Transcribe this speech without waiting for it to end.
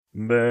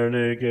Burn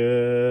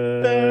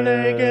again. Burn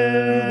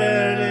again.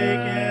 Burn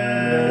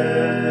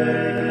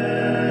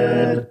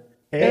again.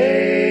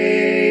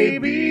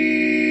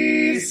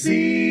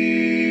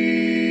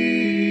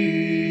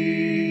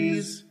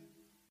 ABCs.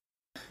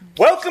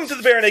 Welcome to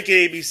the Bare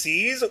Naked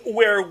ABCs,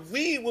 where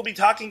we will be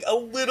talking a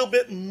little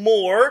bit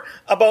more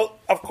about,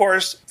 of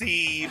course,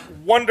 the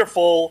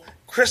wonderful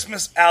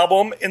Christmas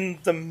album in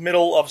the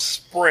middle of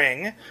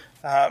spring.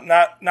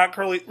 Not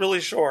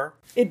really sure.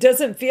 It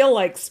doesn't feel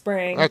like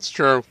spring. That's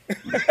true.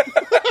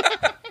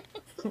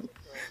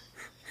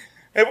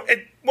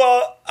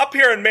 Well, up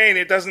here in Maine,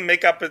 it doesn't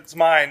make up its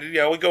mind. You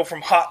know, we go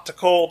from hot to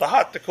cold,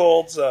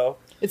 so...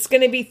 It's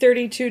going to be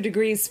 32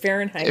 degrees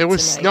Fahrenheit It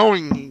was tonight.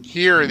 snowing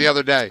here the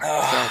other day.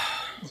 So.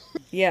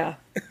 Yeah.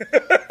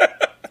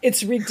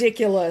 It's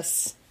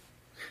ridiculous.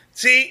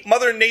 See,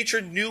 Mother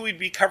Nature knew we'd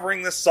be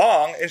covering this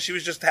song, and she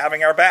was just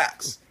having our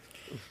backs.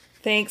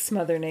 Thanks,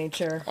 Mother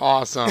Nature,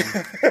 Awesome.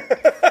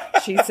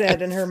 she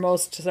said in her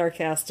most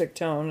sarcastic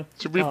tone.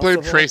 Should we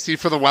blame Tracy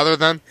for the weather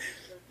then?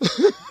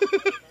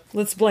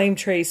 Let's blame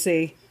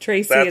Tracy.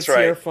 Tracy, That's it's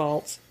right. your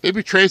fault.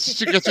 Maybe Tracy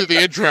should get through the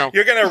intro.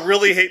 You're going to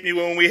really hate me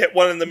when we hit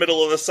one in the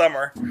middle of the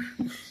summer.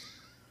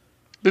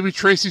 Maybe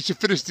Tracy should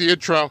finish the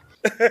intro.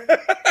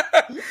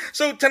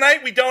 So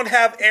tonight we don't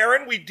have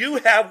Aaron. We do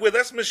have with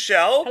us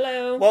Michelle.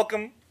 Hello.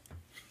 Welcome.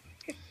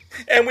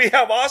 And we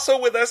have also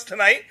with us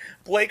tonight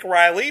Blake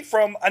Riley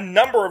from a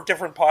number of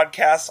different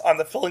podcasts on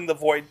the Filling the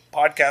Void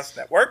podcast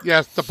network.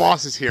 Yes, the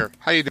boss is here.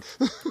 How you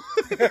doing?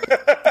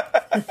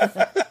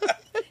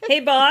 Hey,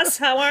 boss,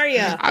 how are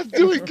you? I'm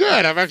doing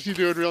good. I'm actually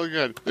doing really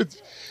good.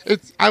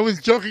 I was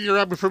joking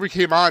around before we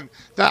came on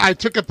that I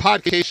took a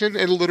podcast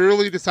and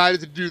literally decided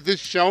to do this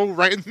show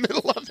right in the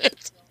middle of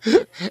it.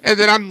 And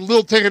then I'm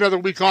taking another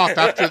week off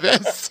after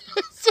this.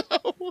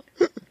 So...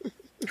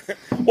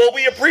 Well,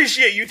 we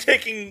appreciate you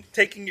taking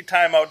your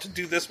time out to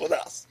do this with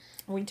us.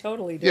 We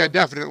totally do. Yeah,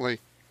 definitely.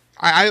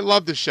 I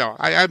love this show.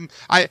 I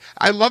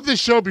love this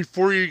show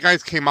before you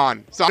guys came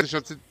on. So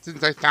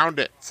since I found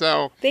it.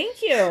 So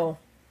Thank you.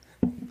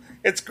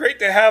 It's great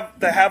to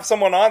have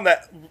someone on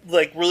that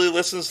like really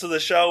listens to the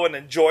show and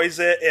enjoys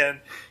it, and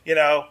you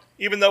know,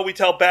 even though we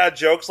tell bad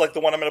jokes like the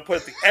one I'm going to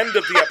put at the end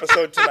of the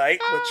episode tonight,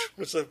 which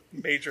was a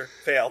major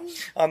fail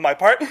on my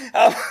part.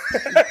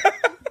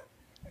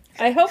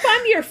 I hope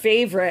I'm your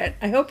favorite.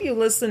 I hope you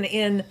listen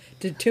in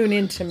to tune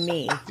in to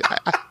me.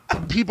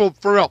 people,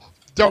 for real,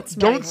 That's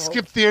my don't hope.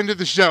 skip the end of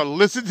the show.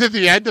 Listen to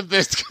the end of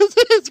this because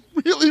it's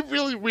really,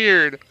 really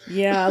weird.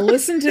 Yeah,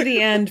 listen to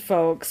the end,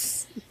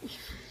 folks.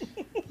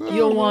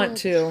 You'll want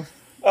to.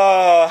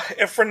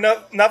 If for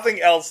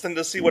nothing else than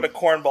to see what a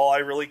cornball I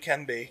really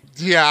can be.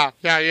 Yeah.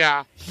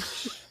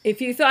 If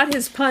you thought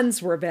his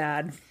puns were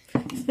bad.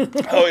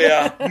 Oh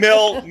yeah,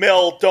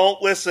 Mill, don't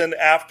listen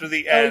after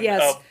the Oh, end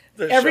yes. of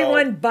the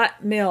Everyone show.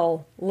 but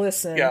Mill,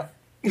 listen. Yeah.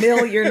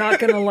 Mill, you're not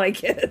going to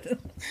like it.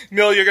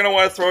 Mill, you're going to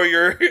want to throw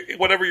your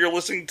whatever you're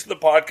listening to the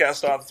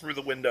podcast on through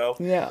the window.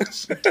 Yeah.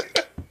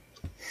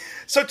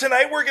 So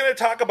tonight we're going to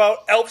talk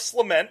about Elf's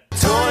Lament.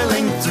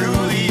 Toiling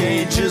through the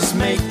ages,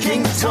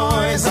 making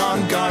toys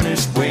on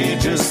garnished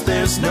wages.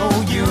 There's no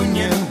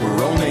union,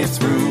 we're only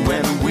through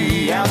when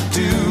we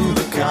outdo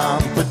the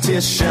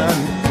competition.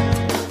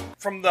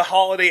 From the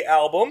holiday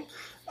album.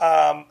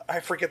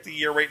 I forget the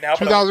year right now.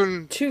 But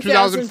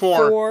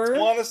 2004. I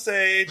want to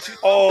say,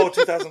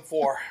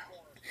 2004.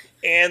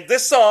 And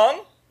this song,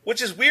 which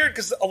is weird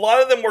because a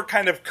lot of them were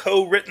kind of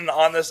co-written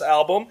on this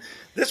album.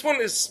 This one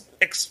is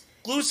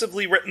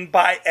exclusively written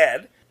by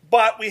Ed,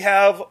 but we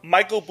have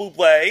Michael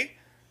Bublé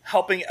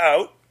helping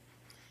out.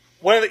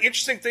 One of the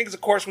interesting things,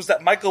 of course, was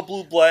that Michael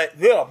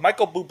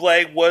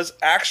Bublé was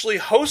actually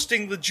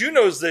hosting the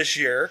Junos this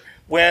year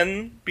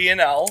when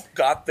B&L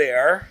got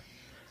their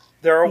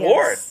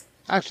award. Yes.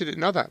 I actually didn't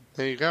know that.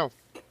 There you go.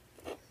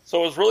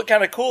 So it was really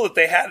kind of cool that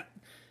they had...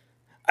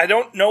 I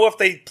don't know if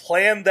they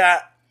planned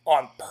that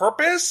on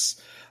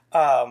purpose,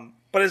 but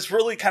it's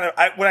really kind of...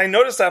 when I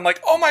noticed that, I'm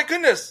like, oh my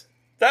goodness,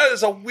 that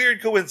is a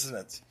weird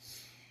coincidence.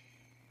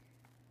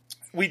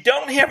 We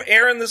don't have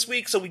Aaron this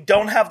week, so we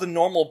don't have the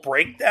normal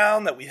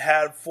breakdown that we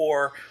had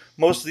for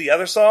most of the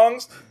other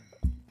songs.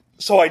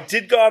 So I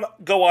did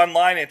go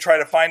online and try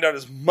to find out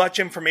as much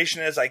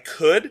information as I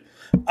could.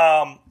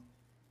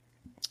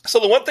 So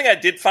the one thing I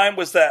did find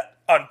was that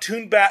on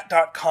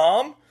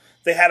tunebat.com,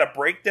 they had a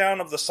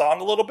breakdown of the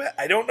song a little bit.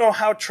 I don't know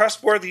how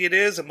trustworthy it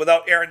is, and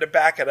without Aaron to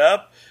back it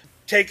up,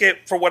 take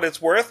it for what it's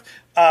worth.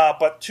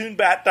 But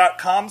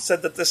tunebat.com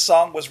said that this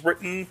song was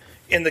written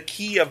in the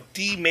key of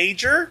D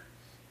major,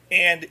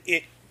 and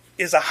it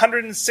is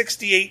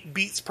 168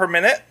 beats per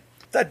minute.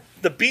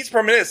 The beats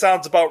per minute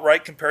sounds about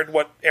right compared to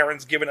what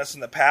Aaron's given us in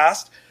the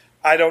past.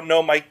 I don't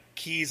know my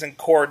keys and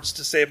chords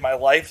to save my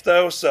life,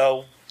 though,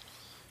 so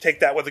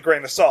take that with a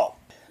grain of salt.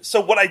 So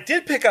what I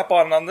did pick up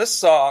on this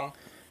song,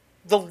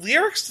 the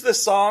lyrics to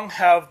this song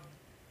have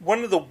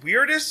one of the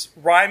weirdest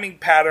rhyming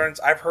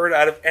patterns I've heard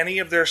out of any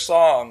of their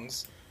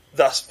songs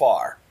thus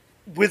far.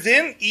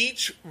 Within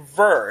each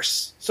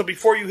verse, so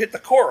before you hit the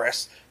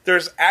chorus,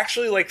 there's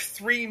actually like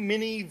 3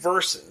 mini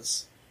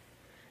verses.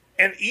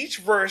 And each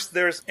verse,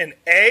 there's an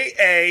A,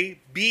 A,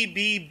 B,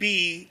 B,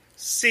 B,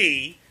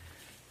 C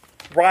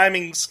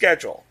rhyming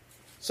schedule.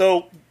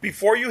 So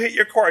before you hit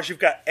your chorus, you've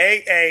got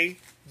A, A,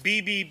 B,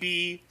 B,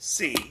 B,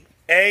 C.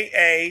 A,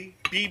 A,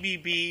 B, B,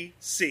 B,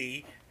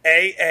 C.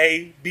 A,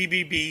 A, B,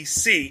 B, B,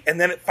 C. And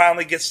then it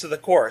finally gets to the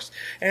chorus.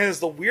 And it is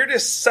the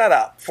weirdest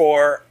setup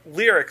for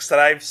lyrics that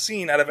I've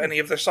seen out of any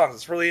of their songs.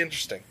 It's really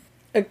interesting.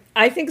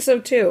 I think so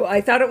too.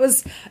 I thought it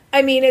was,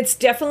 I mean, it's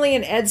definitely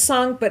an Ed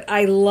song, but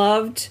I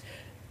loved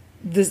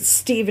the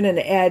Steven and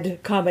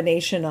Ed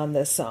combination on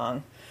this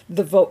song.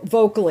 The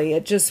vocally,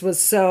 it just was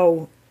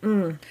so,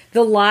 the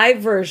live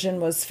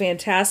version was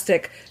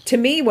fantastic. To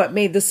me, what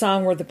made the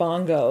song were the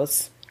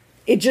bongos.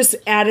 It just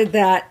added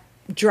that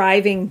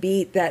driving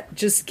beat that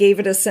just gave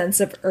it a sense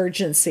of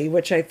urgency,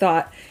 which I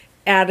thought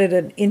added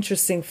an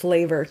interesting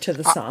flavor to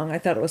the song. I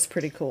thought it was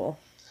pretty cool.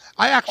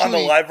 I actually on the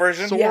live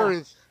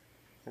version?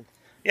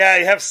 Yeah,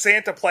 you have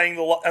Santa playing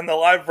on the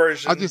live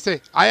version. I was just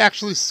say, I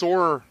actually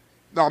saw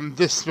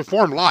this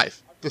performed live.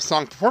 This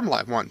song performed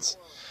live once.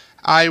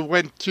 I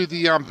went to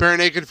the Bare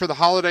Naked for the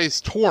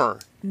Holidays tour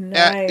in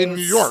New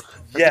York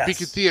at the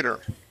Beacon Theater,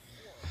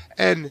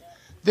 and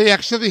they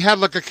actually had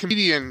like a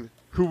comedian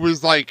who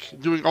was like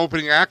doing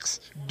opening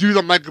acts do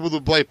the Michael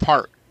Bublé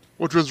part,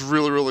 which was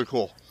really, really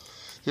cool.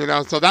 You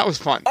know, so that was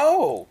fun.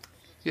 Oh,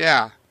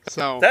 yeah.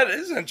 So that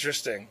is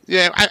interesting.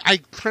 Yeah,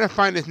 I trying to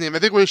find his name. I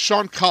think it was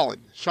Sean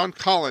Cullen. Sean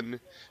Cullen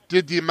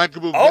did the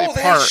Michael Bublé part. Oh,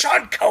 they had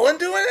Sean Cullen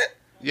doing it?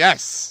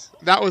 Yes,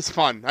 that was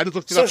fun. I just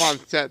looked it up on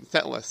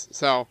set list.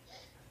 So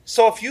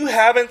if you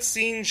haven't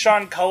seen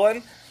Sean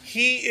Cullen,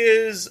 he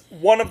is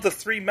one of the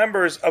three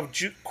members of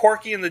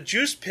Corky and the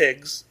Juice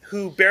Pigs,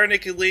 who Bare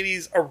Naked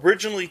Ladies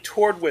originally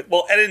toured with.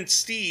 Well, Ed and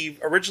Steve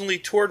originally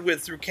toured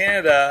with through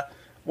Canada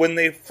when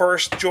they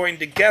first joined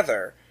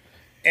together.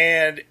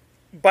 And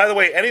by the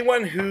way,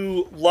 anyone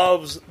who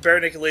loves Bare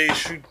Naked Ladies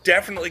should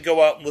definitely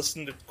go out and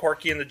listen to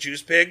Corky and the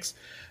Juice Pigs.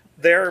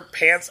 Their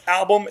Pants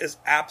album is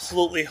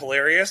absolutely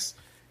hilarious.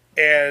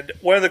 And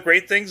one of the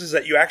great things is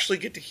that you actually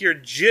get to hear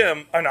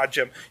you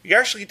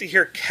actually get to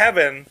hear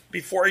Kevin,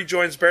 before he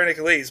joins Bare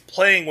Naked Ladies,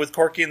 playing with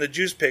Corky and the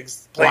Juice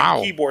Pigs,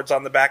 playing keyboards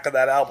on the back of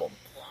that album.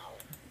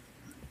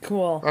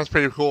 Cool. That's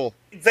pretty cool.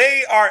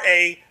 They are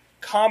a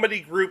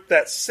comedy group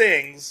that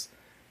sings,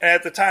 and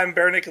at the time,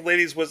 Bare Naked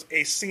Ladies was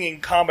a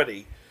singing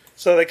comedy.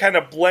 So they kind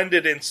of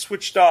blended and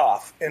switched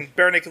off, and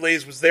Bare Naked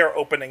Ladies was their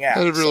opening act.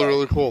 That's really,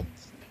 really cool.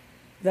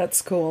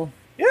 That's cool.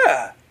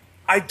 Yeah.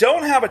 I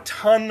don't have a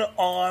ton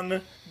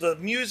on the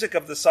music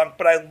of the song,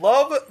 but I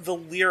love the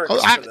lyrics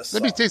for this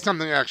song. Let me say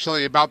something,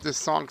 actually, about this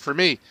song for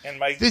me.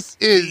 And this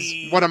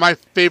is one of my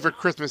favorite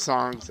Christmas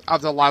songs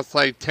of the last,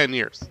 10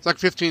 years.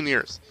 It's 15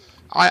 years.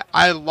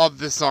 I love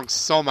this song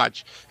so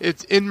much.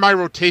 It's in my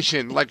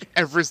rotation,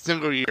 every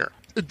single year.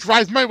 It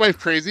drives my wife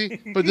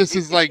crazy, but this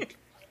is,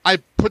 I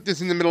put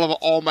this in the middle of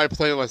all my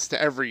playlists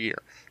every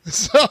year.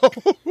 So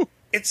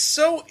it's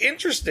so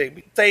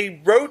interesting.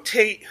 They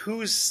rotate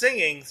who's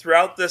singing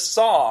throughout this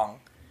song.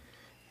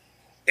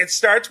 It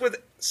starts with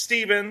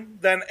Steven,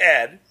 then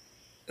Ed,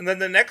 and then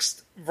the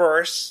next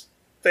verse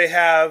they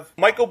have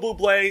Michael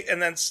Bublé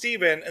and then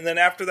Steven, and then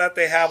after that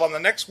they have on the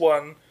next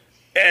one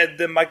Ed,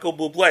 then Michael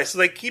Bublé. So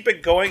they keep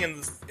it going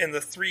in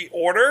the three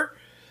order.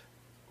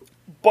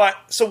 But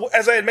so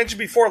as I had mentioned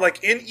before,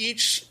 in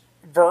each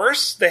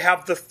verse they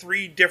have the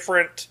three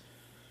different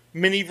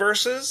mini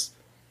verses.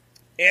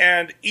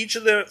 And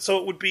so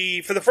it would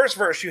be, for the first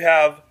verse, you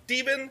have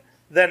Steven,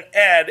 then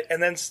Ed,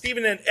 and then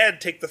Steven and Ed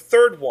take the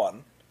third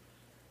one.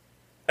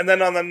 And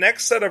then on the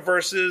next set of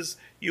verses,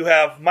 you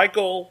have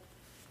Michael,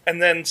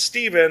 and then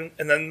Steven,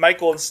 and then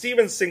Michael and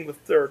Steven sing the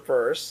third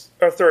verse,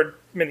 or third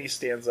mini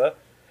stanza.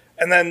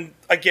 And then,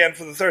 again,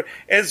 for the third.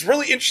 And it's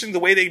really interesting the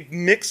way they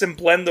mix and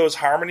blend those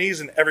harmonies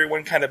and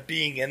everyone kind of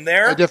being in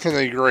there. I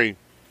definitely agree.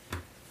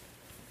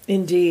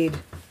 Indeed.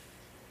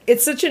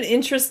 It's such an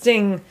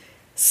interesting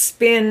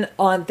spin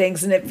on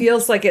things, and it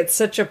feels like it's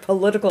such a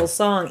political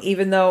song,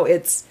 even though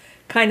it's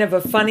kind of a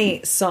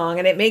funny song.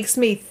 And it makes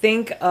me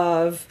think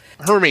of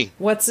Hermie.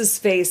 What's his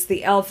face?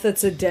 The elf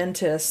that's a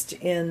dentist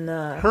in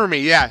Hermie,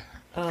 yeah.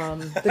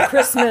 The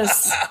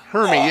Christmas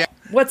Hermie, yeah.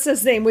 What's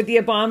his name with the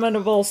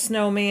abominable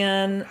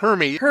snowman?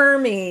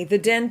 Hermie, the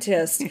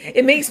dentist.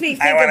 It makes me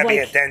think I want of to be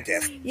a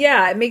dentist.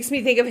 Yeah, it makes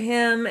me think of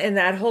him and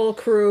that whole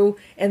crew,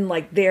 and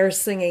they're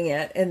singing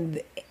it,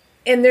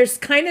 and there's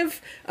kind of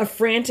a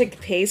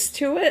frantic pace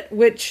to it,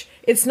 which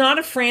it's not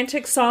a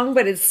frantic song,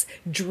 but it's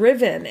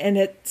driven and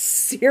it's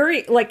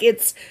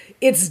serious.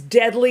 It's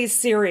deadly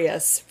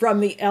serious from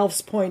the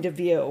elf's point of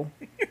view.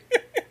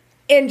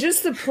 And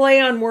just the play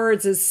on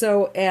words is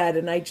so Ed,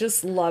 and I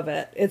just love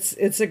it.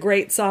 It's a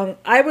great song.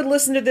 I would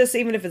listen to this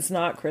even if it's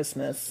not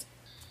Christmas.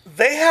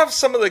 They have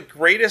some of the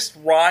greatest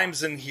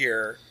rhymes in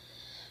here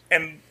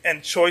and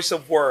choice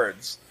of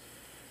words.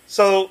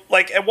 So,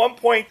 at one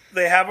point,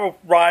 they have a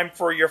rhyme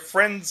for your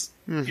friends.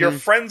 Mm-hmm. Your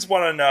friends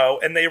want to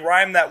know, and they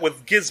rhyme that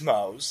with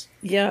gizmos.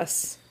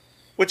 Yes,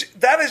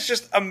 that is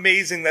just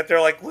amazing. That they're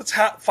let's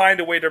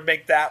find a way to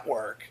make that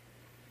work.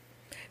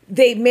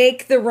 They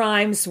make the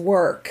rhymes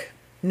work,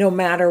 no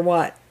matter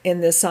what.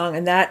 in this song,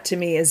 and that to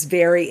me is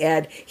very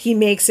Ed. He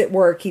makes it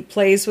work. He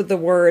plays with the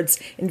words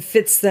and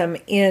fits them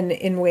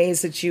in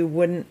ways that you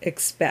wouldn't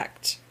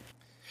expect.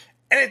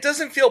 And it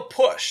doesn't feel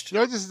pushed. You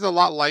know what this is a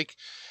lot like?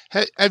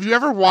 Have you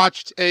ever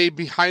watched a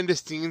behind the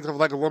scenes of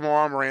like a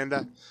Lin-Manuel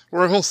Miranda,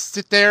 where he'll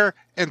sit there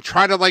and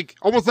try to like,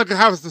 almost like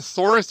have a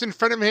thesaurus in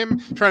front of him,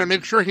 trying to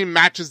make sure he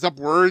matches up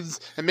words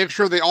and make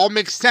sure they all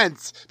make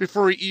sense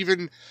before he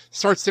even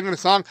starts singing a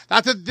song? I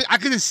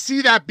can just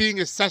see that being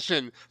a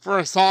session for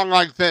a song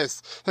like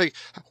this. Like,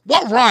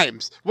 what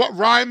rhymes? What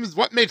rhymes?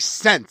 What makes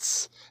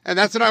sense? And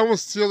that's what I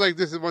almost feel like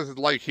this is what it's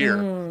like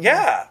here.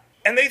 Yeah.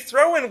 And they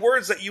throw in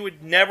words that you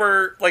would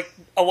never, like,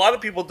 a lot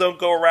of people don't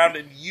go around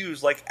and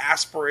use, like,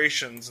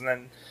 aspirations, and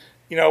then,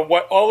 you know,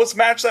 let's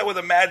match that with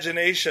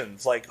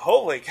imaginations. Like,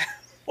 holy,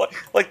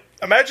 like,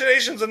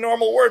 imagination's a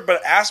normal word,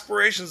 but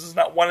aspirations is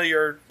not one of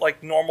your,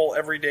 like, normal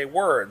everyday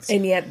words.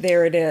 And yet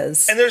there it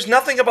is. And there's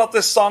nothing about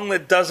this song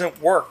that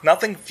doesn't work.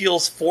 Nothing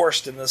feels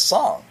forced in this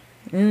song.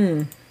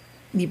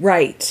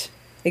 Right.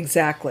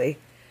 Exactly.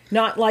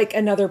 Not like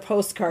Another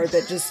Postcard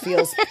that just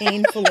feels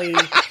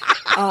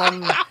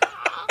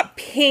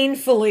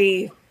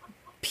painfully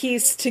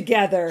pieced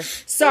together.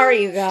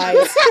 Sorry, you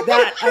guys.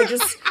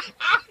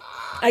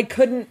 I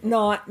couldn't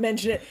not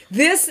mention it.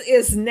 This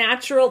is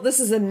natural. This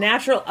is a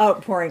natural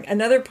outpouring.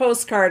 Another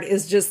Postcard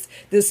is just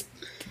this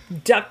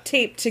duct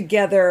taped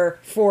together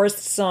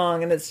forced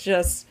song, and it's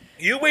just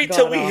You wait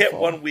till we hit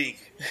 1 week.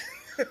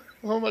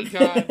 Oh my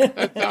God.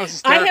 That was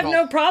hysterical. I have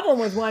no problem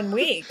with 1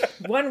 week.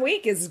 1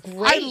 week is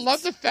great. I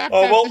love the fact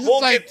that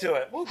we'll like, get to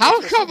it. How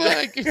come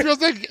like, it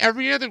feels like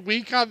every other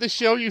week on the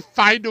show you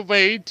find a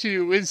way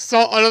to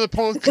insult Another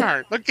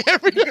Postcard? Like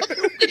every other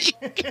week.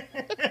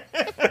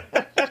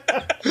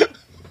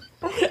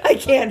 I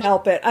can't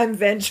help it. I'm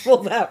vengeful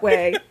that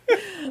way.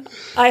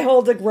 I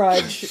hold a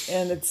grudge,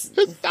 and it's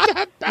not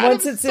that bad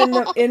once of a it's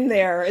song. in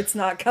there, it's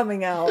not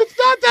coming out. It's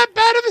not that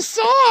bad of a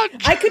song.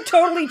 I could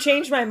totally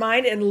change my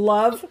mind and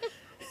love.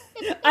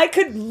 I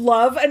could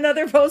love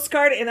Another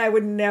Postcard, and I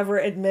would never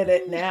admit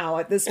it now.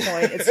 At this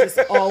point, it's just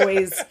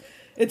always,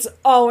 it's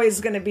always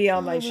going to be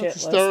on my shit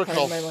list.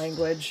 Pardon my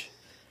language.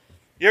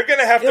 You're going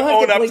to have to You'll have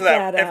own to up to bleep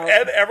that. that If out.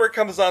 Ed ever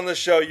comes on the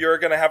show, you're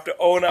going to have to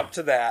own up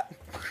to that.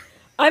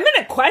 I'm going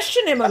to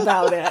question him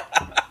about it.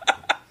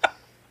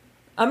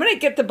 I'm going to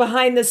get the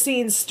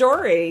behind-the-scenes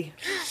story.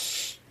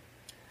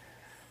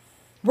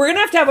 We're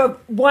going to have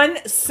one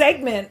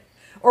segment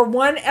or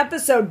one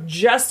episode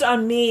just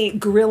on me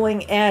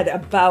grilling Ed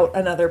about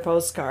Another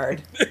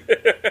Postcard.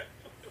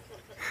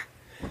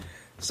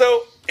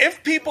 So,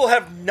 if people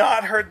have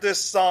not heard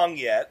this song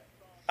yet,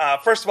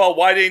 first of all,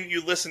 why didn't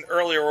you listen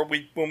earlier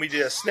when we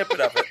did a snippet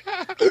of it?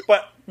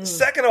 But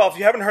second of all, if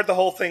you haven't heard the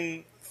whole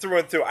thing through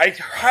and through, I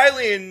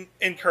highly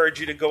encourage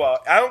you to go out.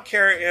 I don't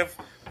care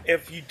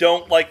if you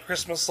don't like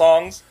Christmas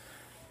songs.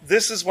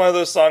 This is one of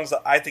those songs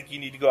that I think you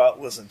need to go out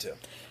and listen to.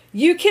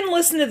 You can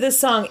listen to this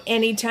song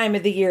any time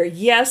of the year.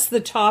 Yes,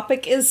 the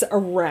topic is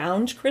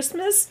around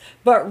Christmas,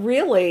 but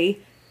really,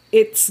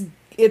 it's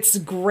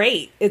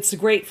great. It's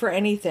great for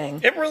anything.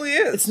 It really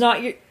is.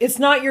 It's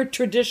not your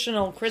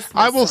traditional Christmas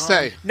I will song.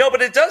 say. No,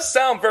 but it does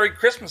sound very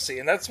Christmassy,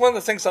 and that's one of the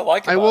things I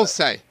like about it. I will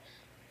say.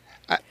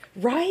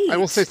 Right. I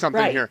will say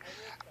something here.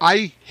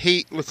 I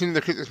hate listening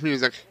to Christmas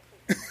music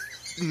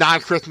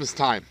non-Christmas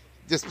time.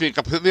 Just being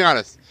completely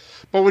honest.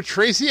 But when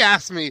Tracy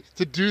asked me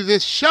to do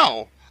this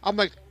show, I'm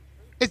like,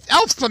 it's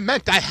Elf's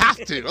Lament. I have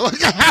to.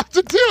 Like, I have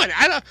to do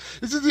it.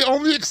 This is the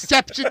only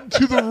exception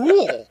to the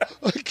rule.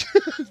 Like,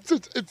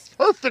 it's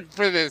perfect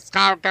for this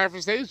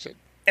conversation.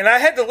 And I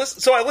had to listen.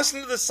 So I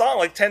listened to this song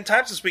like 10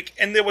 times this week,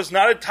 and there was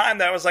not a time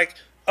that I was like,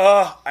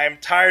 I am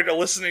tired of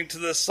listening to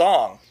this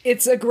song.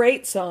 It's a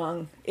great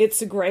song.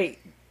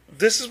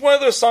 This is one of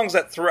those songs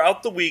that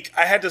throughout the week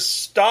I had to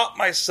stop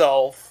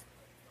myself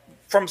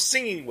from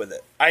singing with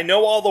it. I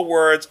know all the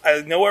words.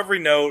 I know every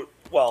note.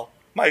 Well,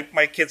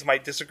 my kids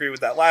might disagree with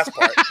that last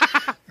part.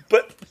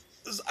 But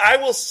I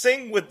will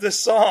sing with this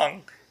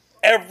song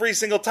every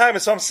single time.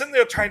 And so I'm sitting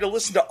there trying to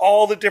listen to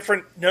all the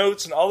different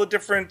notes and all the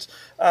different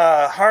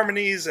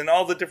harmonies and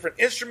all the different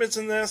instruments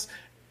in this.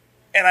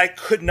 And I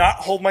could not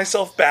hold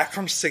myself back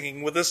from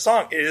singing with this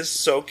song. It is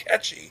so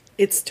catchy.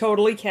 It's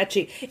totally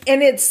catchy.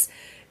 And it's...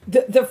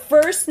 The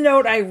first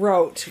note I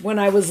wrote when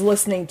I was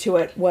listening to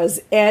it was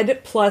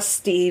Ed plus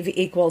Steve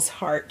equals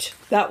heart.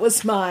 That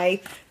was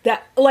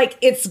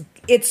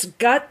it's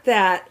got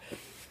that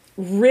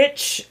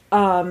rich,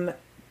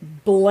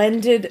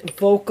 blended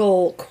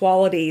vocal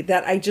quality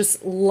that I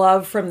just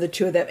love from the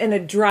two of them. And a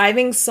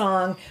driving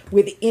song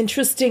with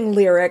interesting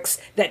lyrics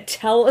that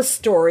tell a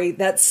story,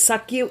 that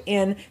suck you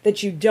in,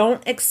 that you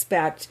don't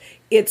expect.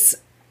 It's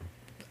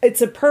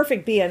a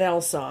perfect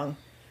BNL song.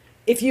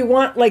 If you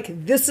want,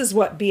 this is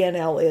what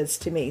BNL is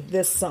to me,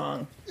 this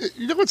song.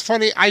 You know what's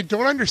funny? I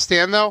don't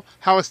understand, though,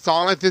 how a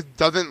song like this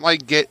doesn't,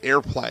 get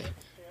airplay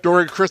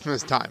during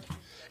Christmas time.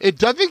 It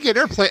doesn't get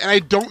airplay, and I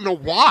don't know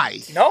why.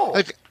 No.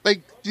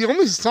 Like the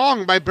only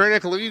song by Bare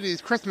Naked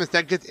Ladies Christmas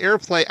that gets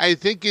airplay, I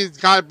think, is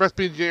God Bless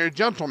Me, Dear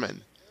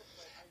Gentlemen.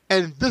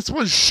 And this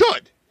one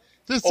should.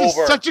 This over.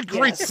 is such a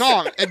great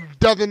song and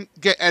doesn't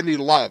get any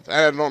love. And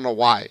I don't know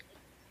why.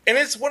 And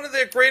it's one of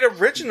their great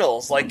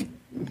originals. Like,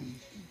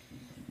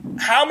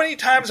 how many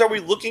times are we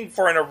looking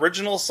for an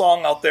original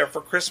song out there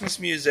for Christmas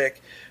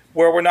music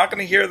where we're not going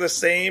to hear the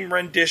same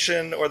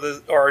rendition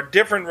or a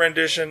different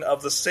rendition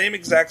of the same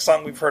exact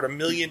song we've heard a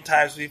million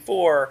times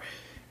before?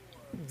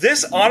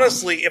 This,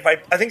 honestly, I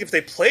think if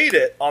they played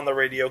it on the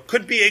radio,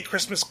 could be a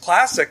Christmas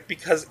classic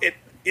because it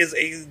is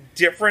a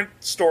different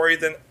story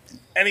than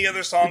any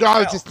other song. I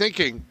was just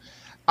thinking.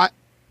 I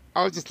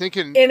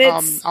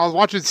was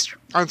watching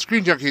on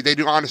Screen Junkie. They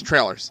do honest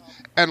trailers,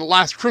 and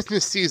last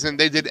Christmas season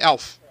they did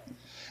Elf,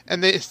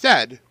 and they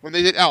said when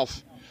they did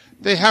Elf,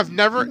 they have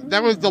never.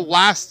 That was the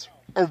last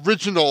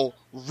original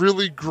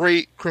really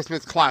great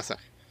Christmas classic,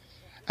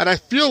 and I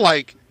feel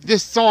like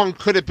this song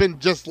could have been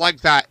just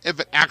like that if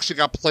it actually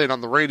got played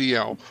on the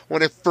radio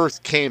when it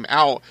first came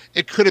out.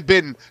 It could have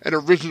been an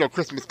original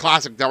Christmas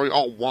classic that we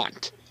all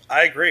want.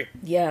 I agree.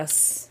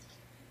 Yes.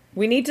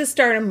 We need to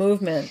start a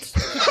movement.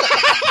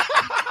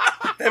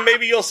 Then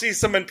maybe you'll see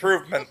some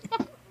improvement.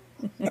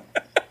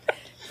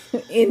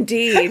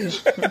 Indeed.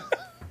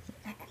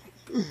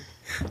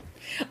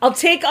 I'll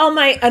take all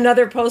my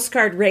another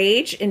postcard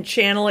rage and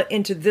channel it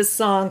into this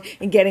song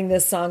and getting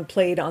this song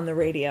played on the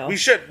radio.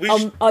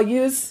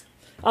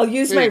 I'll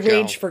use my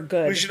rage for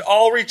good. We should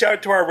all reach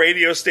out to our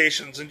radio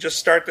stations and just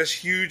start this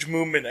huge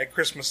movement at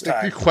Christmas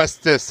time.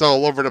 Request this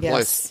all over the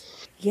place.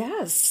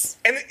 Yes.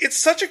 And it's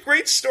such a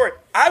great story.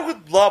 I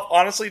would love,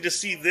 honestly, to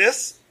see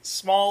this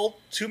small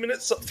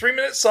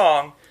 3-minute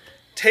song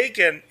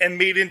taken and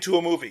made into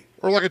a movie.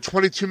 Or like a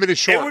 22-minute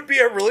short. It would be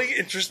a really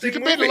interesting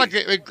movie. Make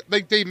it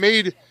like they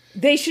made...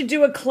 They should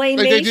do a claymation.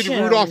 Like they did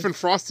Rudolph and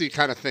Frosty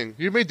kind of thing.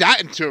 You made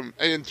that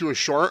into a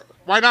short.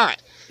 Why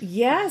not?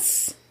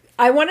 Yes.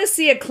 I want to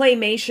see a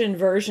claymation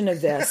version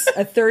of this.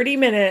 A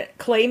 30-minute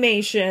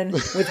claymation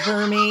with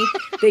Hermie.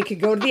 They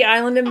could go to the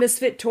Island of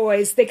Misfit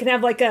Toys. They can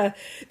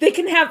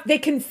have they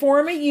can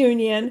form a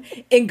union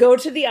and go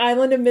to the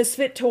Island of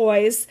Misfit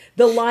Toys.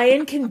 The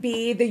lion can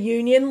be the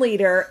union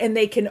leader and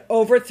they can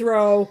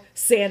overthrow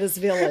Santa's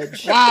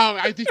village. Wow,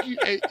 I think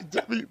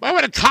I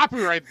want to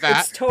copyright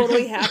that. It's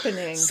totally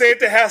happening.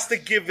 Santa has to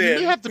give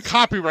in. You have to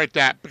copyright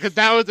that because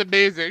that was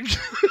amazing.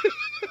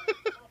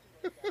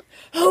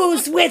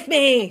 Who's with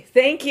me?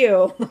 Thank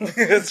you.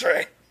 That's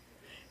right.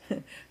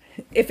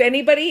 If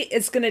anybody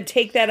is going to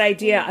take that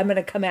idea, I'm going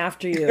to come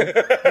after you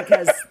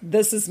because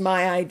this is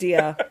my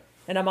idea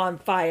and I'm on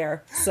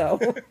fire. So,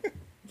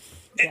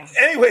 yeah.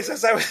 Anyways,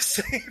 as I was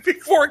saying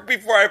before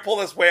I pull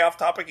this way off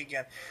topic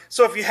again.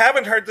 So if you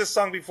haven't heard this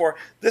song before,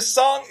 this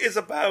song is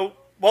about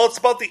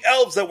the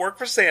elves that work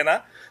for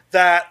Santa,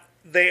 that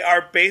they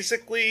are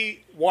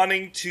basically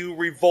wanting to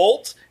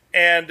revolt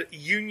and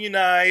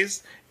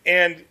unionize,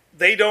 and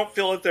they don't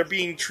feel that they're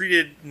being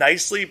treated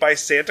nicely by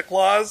Santa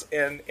Claus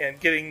and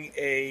getting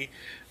a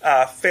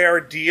fair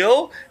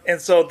deal. And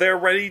so they're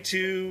ready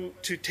to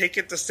take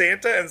it to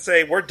Santa and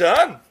say, we're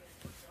done.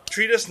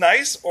 Treat us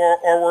nice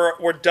or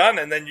we're done.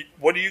 And then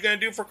what are you going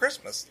to do for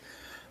Christmas?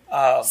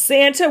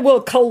 Santa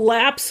will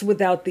collapse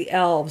without the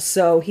elves,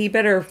 so he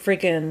better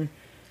freaking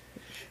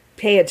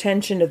pay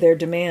attention to their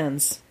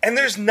demands. And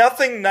there's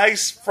nothing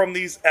nice from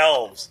these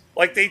elves.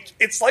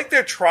 It's like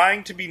they're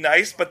trying to be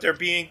nice, but they're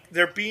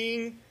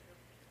being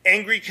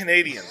angry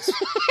Canadians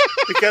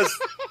because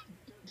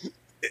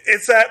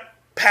it's that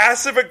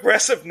passive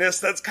aggressiveness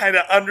that's kind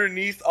of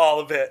underneath all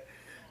of it,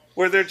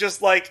 where they're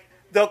just like,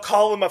 they'll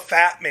call him a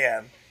fat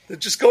man. They're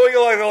just going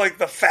along, they're like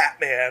the fat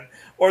man,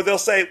 or they'll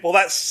say, well,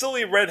 that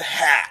silly red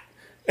hat.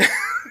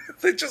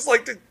 They just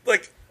like to,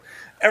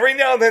 every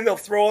now and then they'll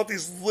throw out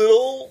these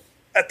little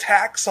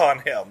attacks on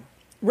him.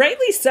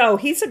 Rightly so.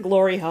 He's a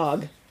glory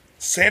hog.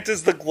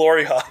 Santa's the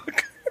glory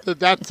hog.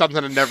 That's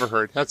something I've never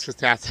heard. That's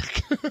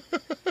fantastic.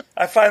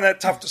 I find that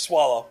tough to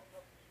swallow.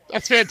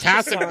 That's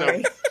fantastic,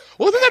 though.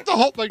 Wasn't that the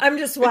whole, I'm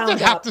just wound isn't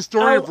that half the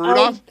story of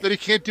Rudolph? That he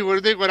can't do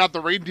anything without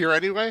the reindeer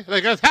anyway?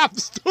 That's half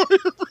the story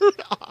of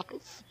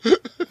Rudolph.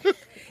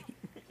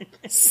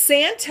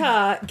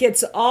 Santa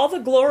gets all the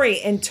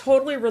glory and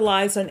totally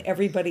relies on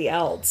everybody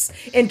else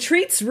and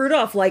treats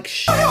Rudolph like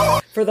shit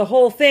for the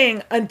whole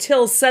thing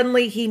until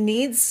suddenly he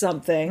needs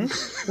something,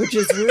 which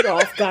is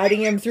Rudolph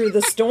guiding him through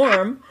the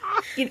storm.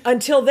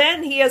 Until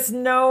then, he has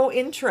no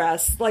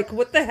interest.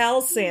 What the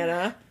hell,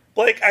 Santa?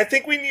 Blake, I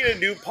think we need a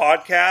new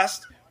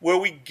podcast where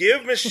we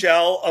give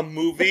Michelle a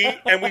movie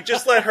and we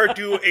just let her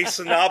do a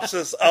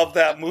synopsis of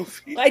that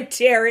movie. I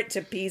tear it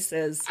to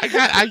pieces.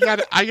 I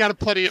got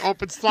plenty of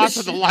open slots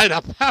in the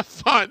lineup. Have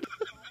fun.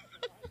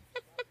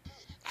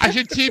 I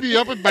should team you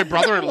up with my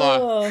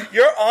brother-in-law.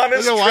 Your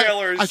honest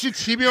trailers. I should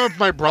team you up with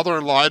my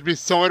brother-in-law. It'd be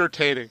so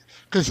entertaining.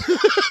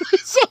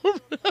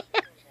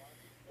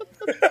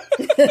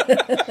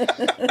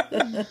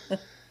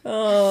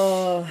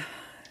 Oh,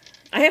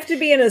 I have to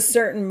be in a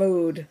certain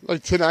mood.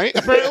 Like tonight,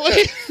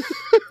 apparently.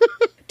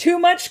 Too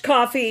much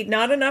coffee,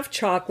 not enough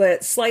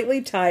chocolate,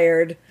 slightly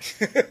tired,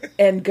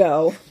 and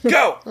go.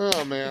 Go!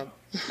 Oh, man.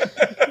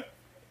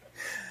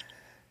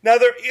 Now,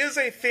 there is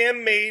a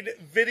fan-made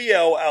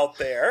video out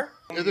there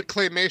Is it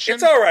claymation?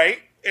 It's all right.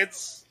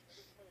 It's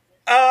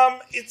I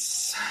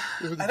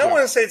don't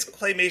want to say it's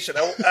claymation.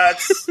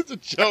 It's It's a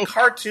joke.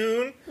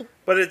 cartoon,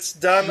 but it's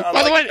done on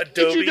By the way, Adobe.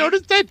 did you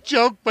notice that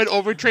joke went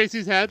over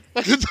Tracy's head?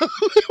 Like it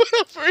totally went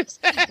over his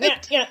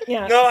head.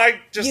 Yeah. No, I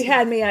just You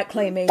had me at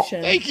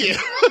claymation. Thank you.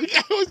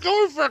 I was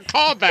going for a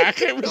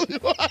callback. I really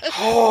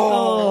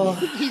was.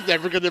 He's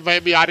never going to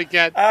invite me on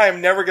again.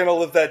 I'm never going to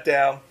live that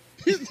down.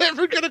 He's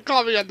never going to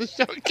call me on the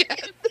show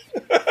again.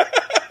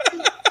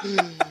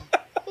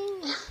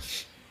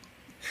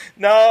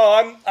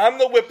 No, I'm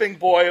the whipping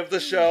boy of the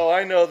show.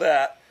 I know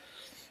that.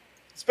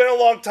 It's been a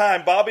long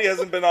time. Bobby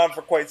hasn't been on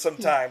for quite some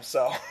time,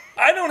 so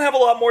I don't have a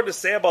lot more to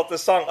say about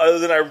this song other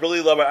than I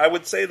really love it. I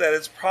would say that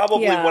it's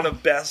probably one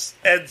of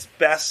Ed's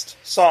best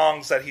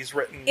songs that he's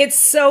written. It's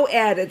so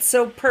Ed. It's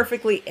so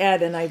perfectly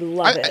Ed, and I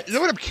love it. You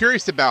know what I'm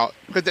curious about?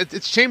 Because it's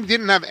a shame we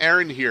didn't have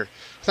Aaron here.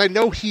 Because I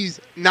know he's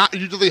not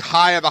usually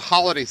high on the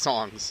holiday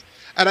songs.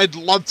 And I'd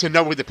love to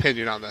know his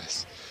opinion on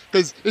this.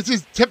 Because this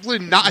is typically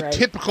not a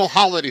typical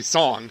holiday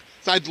song.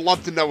 So I'd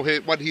love to know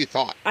what he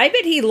thought. I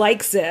bet he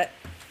likes it.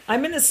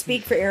 I'm going to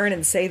speak for Aaron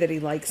and say that he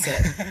likes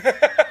it.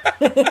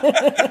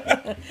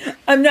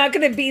 I'm not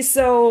going to be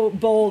so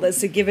bold as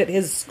to give it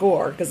his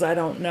score because I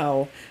don't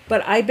know.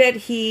 But I bet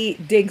he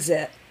digs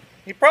it.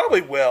 He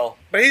probably will.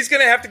 But he's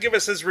going to have to give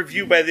us his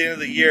review by the end of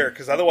the year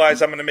because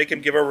otherwise I'm going to make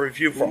him give a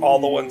review for all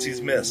the ones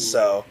he's missed.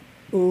 So.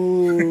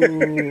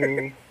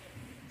 Ooh.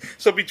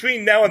 So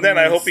between now and then,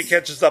 I hope he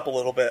catches up a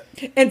little bit.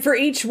 And for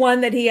each one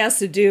that he has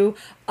to do,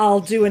 I'll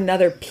do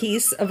another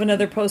piece of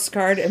another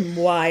postcard and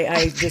why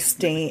I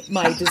disdain.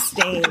 Like just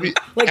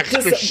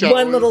shows,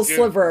 one little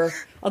sliver.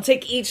 I'll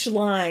take each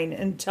line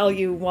and tell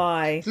you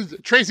why.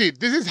 Tracy,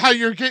 this is how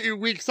you get your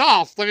weeks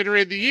off later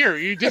in the year.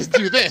 You just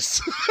do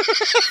this.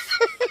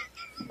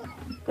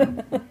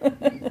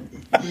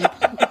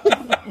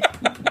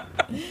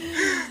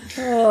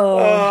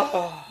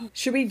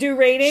 Should we do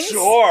ratings?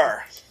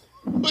 Sure.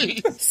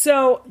 Please.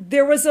 So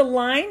there was a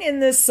line in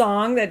this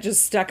song that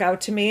just stuck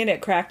out to me and it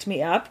cracked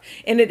me up.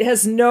 And it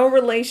has no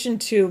relation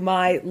to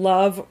my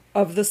love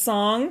of the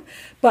song.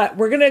 But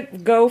we're going to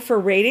go for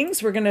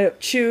ratings. We're going to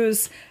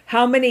choose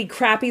how many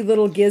crappy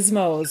little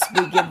gizmos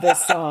we give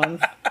this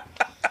song.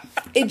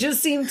 It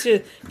just seemed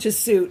to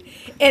suit.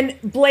 And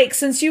Blake,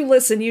 since you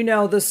listen, you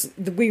know this.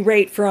 We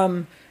rate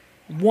from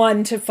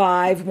 1 to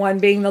 5, 1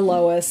 being the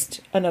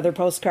lowest, another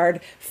postcard,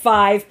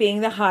 5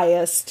 being the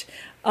highest.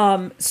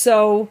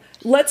 So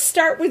let's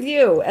start with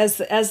you as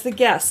the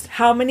guest.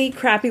 How many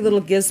crappy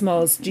little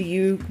gizmos do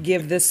you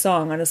give this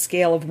song on a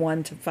scale of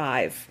 1 to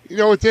 5? You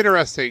know, it's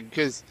interesting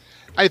because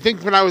I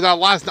think when I was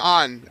last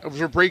on, it was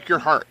for Break Your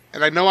Heart.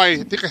 And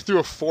I think I threw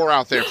a 4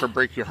 out there for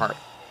Break Your Heart.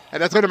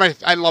 And that's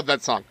I love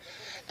that song.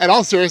 In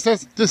all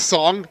seriousness, this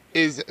song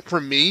is,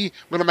 for me,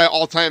 one of my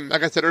all-time,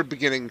 like I said at the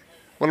beginning,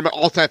 one of my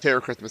all-time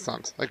favorite Christmas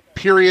songs. Like,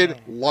 period.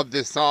 Love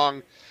this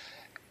song.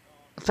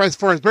 As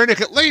far as Bare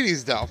Naked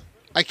Ladies, though,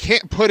 I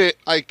can't put it,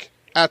 like,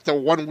 at the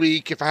 1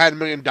 week if I had $1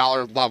 million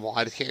level.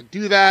 I just can't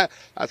do that.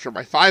 That's where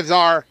my 5s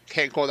are.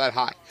 Can't go that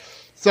high.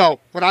 So,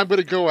 what I'm going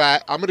to go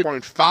at, I'm going to go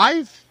in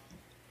 5,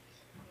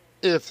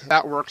 if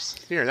that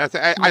works here.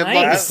 I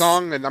love the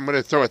song, and I'm going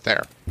to throw it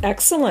there.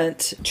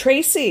 Excellent.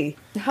 Tracy,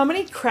 how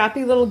many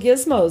crappy little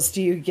gizmos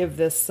do you give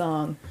this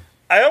song?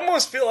 I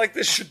almost feel like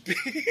this should be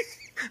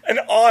an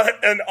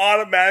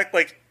automatic,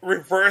 like,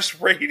 reverse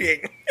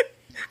rating.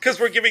 Because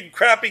we're giving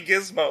crappy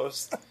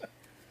gizmos.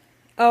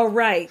 Oh,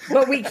 right.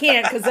 But we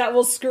can't because that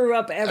will screw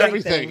up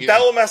everything. Yeah. That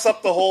will mess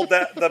up the whole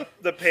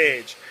the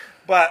page.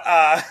 But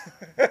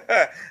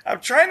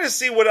I'm trying to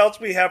see what else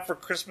we have for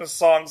Christmas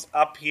songs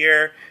up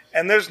here.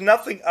 And there's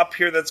nothing up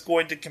here that's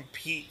going to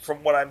compete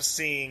from what I'm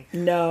seeing.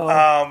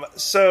 No.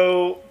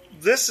 So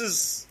this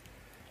is,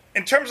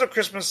 in terms of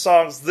Christmas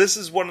songs, this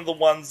is one of the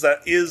ones that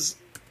is,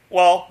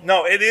 well,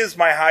 no, it is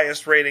my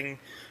highest rating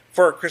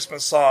for a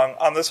Christmas song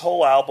on this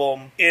whole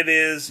album. It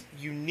is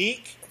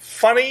unique,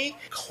 funny,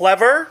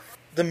 clever.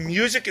 The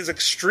music is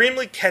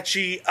extremely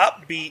catchy,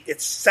 upbeat.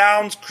 It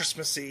sounds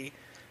Christmassy,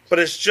 but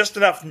it's just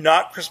enough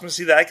not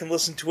Christmassy that I can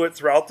listen to it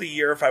throughout the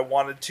year if I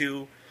wanted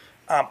to.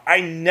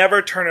 I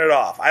never turn it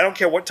off. I don't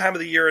care what time of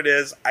the year it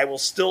is. I will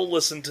still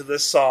listen to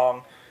this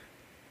song.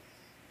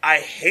 I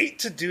hate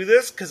to do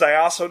this because I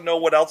also know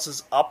what else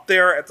is up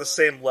there at the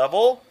same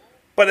level.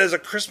 But as a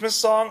Christmas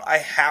song, I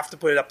have to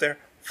put it up there.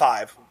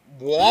 5.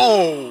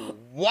 Whoa.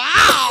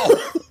 Wow.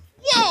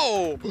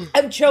 Whoa.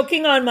 I'm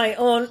choking on my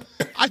own.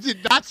 I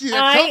did not see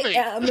that coming. I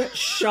am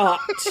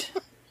shocked.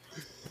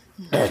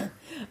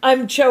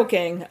 I'm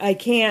choking. I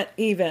can't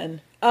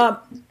even.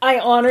 I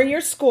honor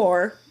your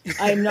score.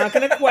 I'm not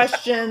going to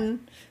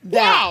question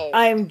that. Wow.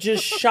 I'm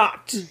just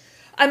shocked.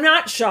 I'm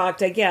not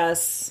shocked, I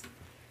guess.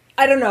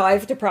 I don't know. I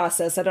have to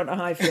process. I don't know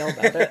how I feel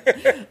about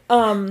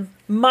it.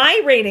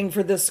 My rating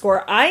for this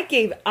score, I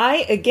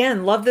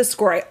again love this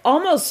score. I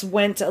almost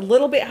went a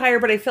little bit higher,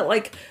 but I felt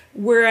like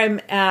where I'm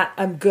at,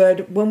 I'm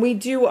good. When we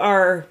do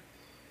our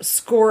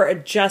score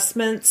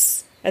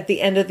adjustments at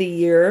the end of the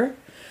year,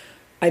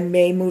 I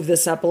may move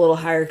this up a little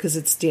higher because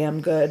it's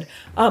damn good.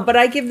 But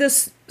I give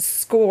this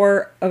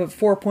score of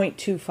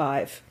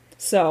 4.25.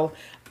 So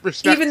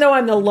Respect. even though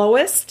I'm the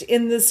lowest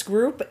in this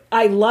group,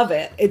 I love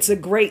it. It's a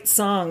great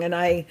song, and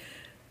I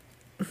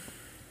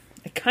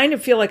kind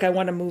of feel like I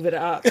want to move it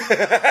up.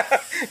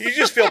 You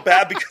just feel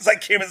bad because I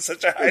came in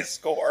such a high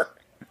score.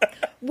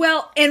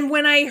 Well, and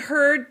when I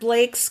heard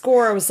Blake's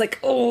score, I was like,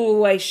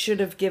 oh, I should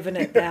have given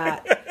it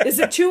that. Is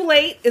it too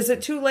late? Is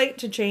it too late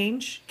to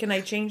change? Can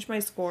I change my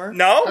score?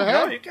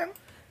 No, you can.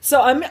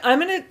 So I'm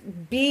going to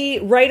be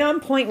right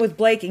on point with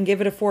Blake and give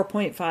it a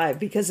 4.5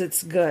 because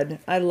it's good.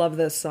 I love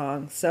this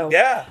song. So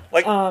Yeah,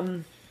 like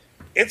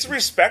it's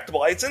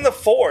respectable. It's in the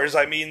fours.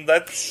 I mean,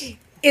 that's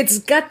it's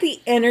got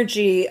the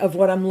energy of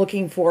what I'm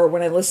looking for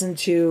when I listen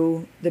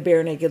to the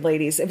Bare Naked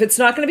Ladies. If it's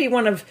not going to be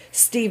one of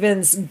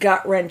Steven's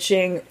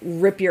gut-wrenching,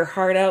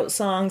 rip-your-heart-out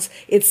songs,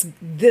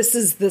 this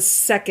is the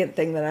second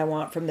thing that I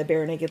want from the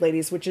Bare Naked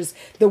Ladies, which is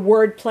the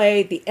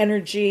wordplay, the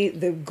energy,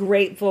 the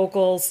great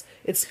vocals.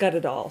 It's got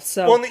it all.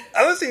 So, well, and the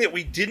other thing that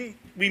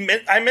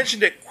I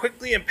mentioned it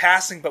quickly in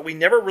passing, but we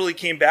never really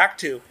came back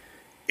to,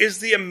 is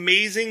the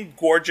amazing,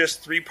 gorgeous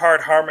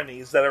 3-part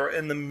harmonies that are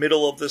in the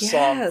middle of this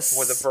song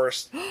for the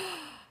verse.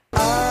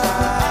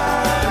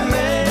 I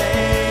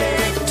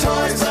make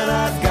toys and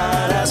I've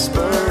got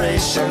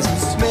aspirations.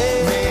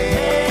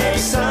 Make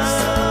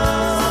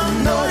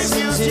some noise,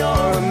 use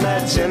your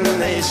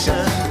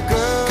imagination.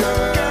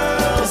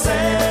 Girls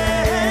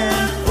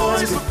and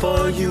boys,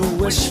 before you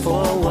wish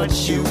for what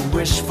you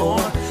wish for,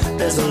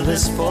 there's a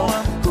list for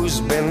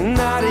who's been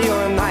naughty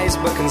or nice,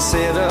 but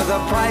consider the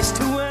price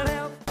to an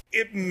elf.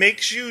 It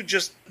makes you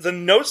just... The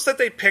notes that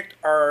they picked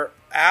are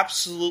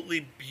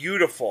absolutely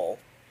beautiful.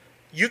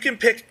 You can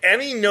pick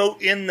any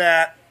note in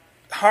that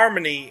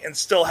harmony and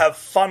still have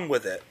fun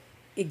with it.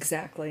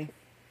 exactly.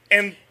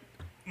 And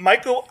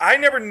Michael, I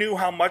never knew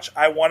how much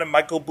I wanted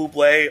Michael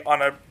Bublé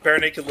on a Bare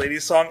Naked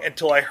Ladies song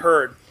until I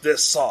heard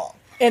this song.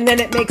 And then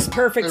it makes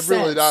perfect sense. It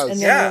really does. And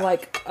then you're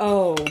like,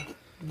 oh,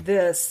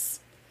 this.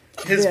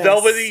 His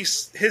velvety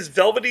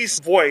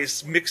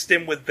voice mixed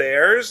in with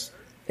theirs.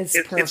 It's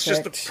perfect. It's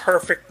just a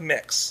perfect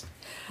mix.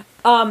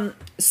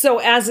 So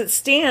as it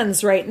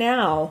stands right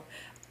now,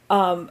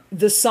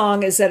 the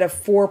song is at a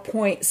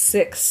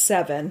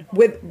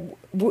 4.67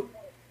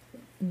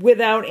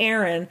 without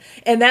Aaron,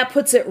 and that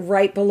puts it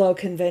right below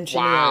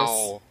Convention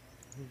Ears,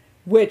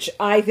 which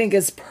I think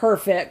is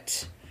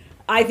perfect.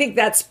 I think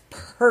that's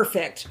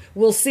perfect.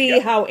 We'll see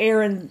how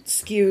Aaron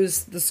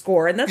skews the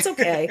score, and that's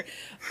okay.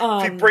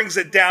 If he brings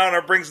it down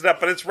or brings it up,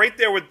 but it's right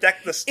there with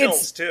Deck the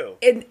Stills too.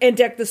 And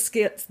Deck the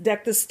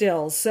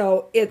Stills.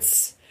 So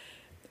it's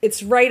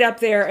right up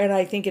there, and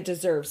I think it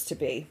deserves to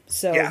be.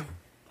 So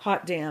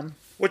hot damn.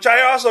 Which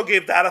I also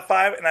gave that a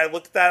 5, and I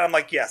looked at that, I'm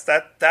like, yes,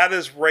 that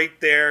is right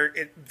there.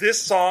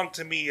 This song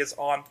to me is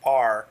on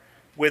par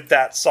with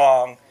that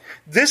song.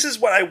 This is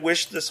what I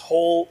wish those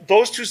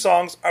two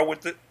songs are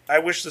what I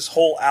wish this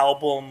whole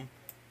album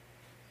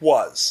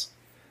was.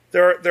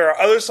 There are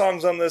other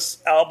songs on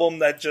this album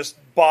that just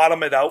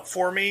bottom it out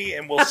for me,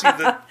 and we'll see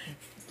that.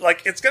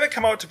 Like, it's going to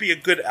come out to be a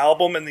good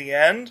album in the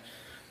end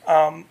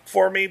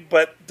for me,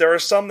 but there are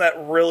some that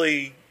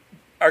really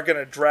are going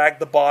to drag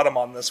the bottom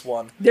on this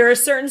one. There are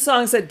certain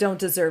songs that don't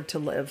deserve to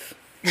live.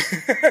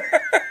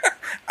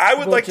 I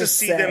would like to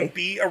see them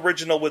be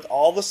original with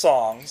all the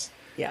songs.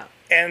 Yeah.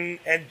 And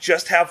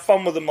just have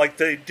fun with them like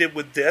they did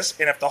with this.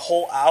 And if the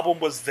whole album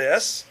was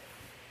this,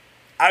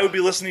 I would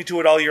be listening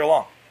to it all year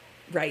long.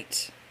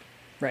 Right.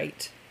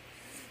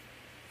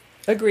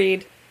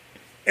 Agreed.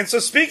 And so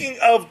speaking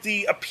of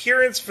the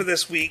appearance for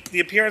this week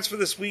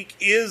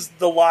is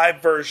the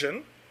live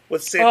version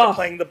with Santa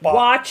playing the bop.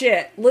 Watch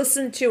it.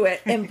 Listen to it.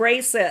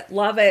 Embrace it.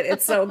 Love it.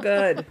 It's so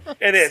good.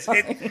 It is.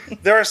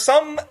 There are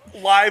some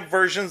live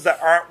versions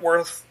that aren't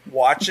worth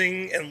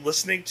watching and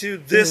listening to.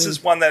 This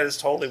is one that is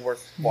totally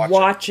worth watching.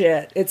 Watch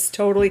it. It's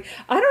totally...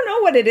 I don't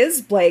know what it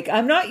is, Blake.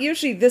 I'm not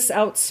usually this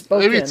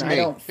outspoken. Maybe it's me. I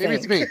don't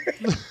think. Maybe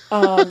it's me.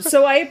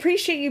 So I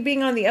appreciate you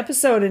being on the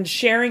episode and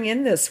sharing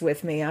in this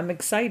with me. I'm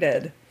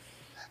excited.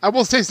 I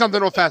will say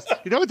something real fast.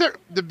 You know what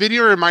the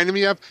video reminded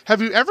me of?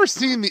 Have you ever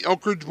seen the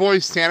Oak Ridge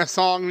Boys Santa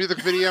song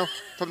music video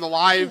from the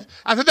live?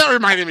 I thought that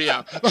reminded me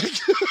of.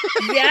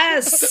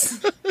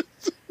 Yes.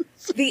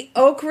 The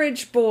Oak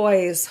Ridge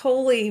Boys.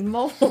 Holy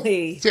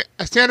moly.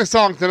 Santa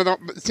song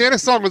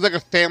was like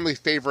a family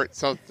favorite,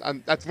 so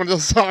that's one of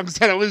those songs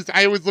that I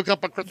always look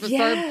up at Christmas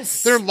time.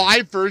 Their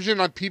live version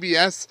on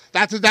PBS,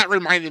 that's what that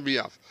reminded me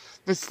of.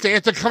 The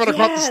Santa coming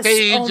across the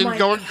stage and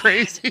going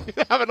crazy,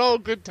 having a whole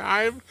good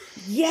time.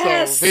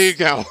 Yes. So, there you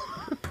go.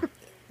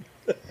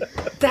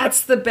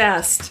 That's the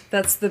best.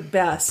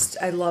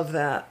 I love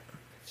that.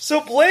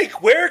 So,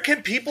 Blake, where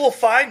can people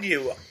find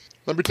you?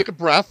 Let me take a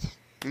breath,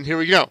 and here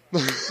we go.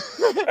 All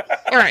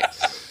right.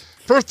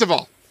 First of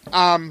all,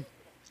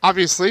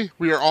 obviously,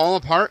 we are all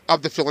a part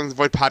of the Filling the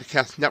Void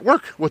Podcast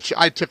Network, which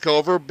I took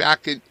over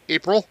back in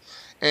April,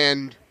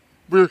 and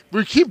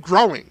we keep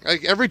growing.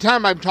 Like, every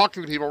time I'm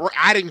talking to people, we're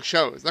adding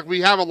shows. Like,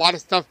 we have a lot of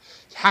stuff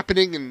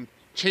happening and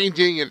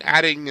changing and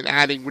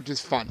adding, which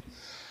is fun.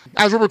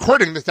 As we're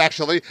recording this,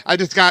 actually, I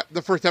just got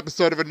the first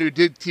episode of a new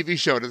TV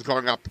show that's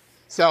going up.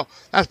 So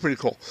that's pretty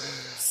cool.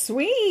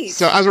 Sweet.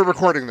 So as we're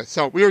recording this,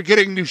 so we are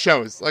getting new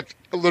shows, like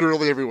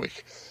literally every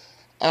week.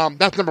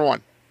 That's number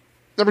one.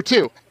 Number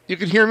two, you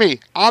can hear me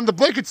on the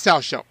Blake and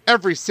Sal Show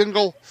every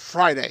single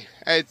Friday.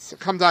 It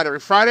comes out every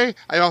Friday.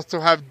 I also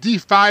have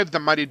D5, The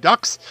Mighty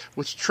Ducks,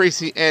 which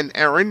Tracy and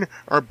Aaron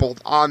are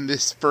both on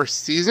this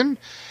first season.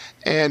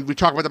 And we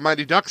talk about the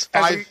Mighty Ducks.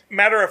 As a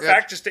matter of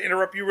fact, just to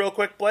interrupt you real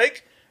quick,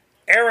 Blake,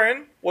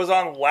 Aaron was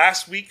on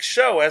last week's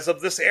show as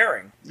of this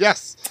airing.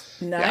 Yes.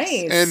 Nice.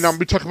 Yes. And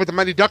we talk about the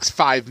Mighty Ducks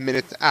 5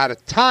 minutes at a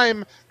time.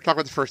 We talk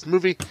about the first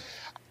movie.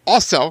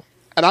 Also,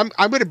 and I'm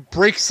going to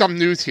break some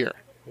news here.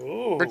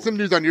 Ooh. Break some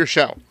news on your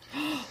show.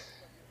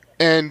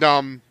 And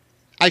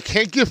I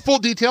can't give full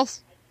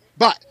details,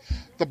 but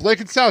the Blake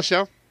and Sal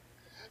Show,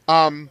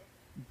 Boilers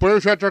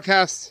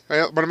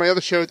Retrocast, one of my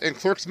other shows, and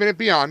Clerks Minute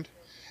Beyond,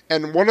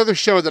 and one other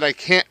show that I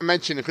can't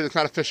mention because it's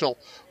not official,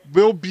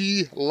 will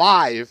be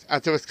live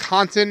at the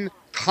Wisconsin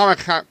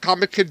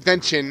Comic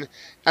Convention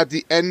at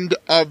the end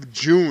of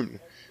June.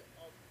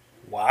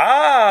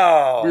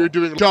 Wow. We were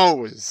doing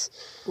shows.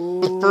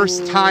 The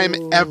first time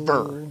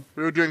ever.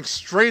 We were doing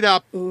straight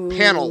up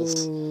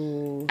panels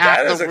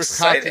at the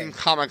Wisconsin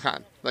Comic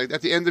Con. Like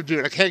at the end of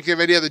June. I can't give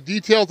any other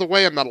details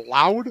away. I'm not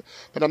allowed.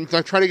 But I'm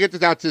trying to get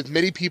this out to as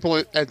many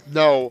people as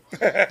know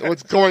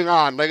what's going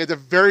on. Like it's a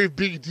very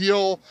big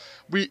deal.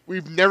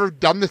 We've never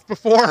done this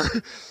before.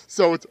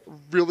 So it's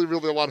really,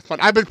 really a lot of fun.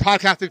 I've been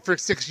podcasting for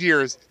 6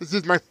 years. This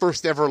is my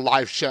first ever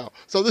live show.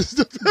 So this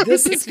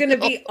is going to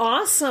be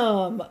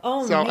awesome.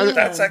 Oh, so, man.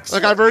 That's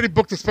excellent. Like I've already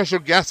booked a special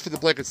guest for the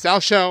Blake and Sal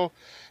Show.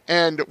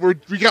 And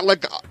we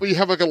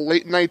have a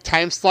late night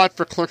time slot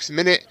for Clerks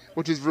Minute,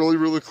 which is really,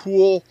 really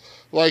cool.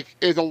 Like,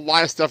 there's a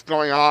lot of stuff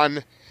going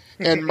on.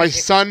 And my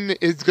son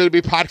is going to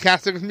be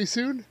podcasting with me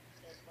soon.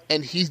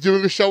 And he's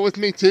doing a show with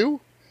me, too.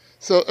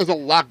 So there's a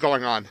lot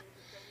going on.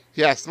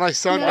 Yes, my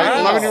son,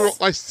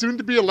 my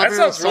soon-to-be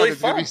 11-year-old son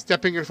is going to be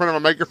stepping in front of a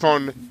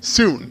microphone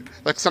soon.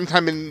 Like,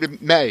 sometime in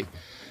May.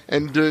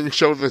 And doing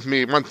shows with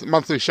me,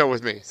 monthly show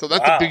with me. So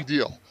that's a big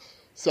deal.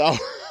 So,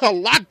 a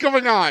lot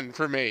going on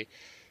for me.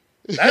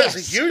 That is a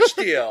huge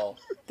deal.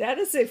 That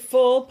is a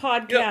full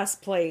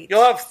podcast plate.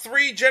 You'll have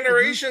 3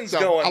 generations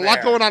going. A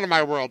lot going on in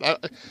my world.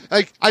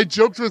 I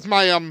joked with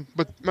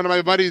with one of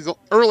my buddies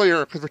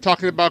earlier because we're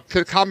talking about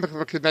comic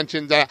book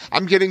conventions.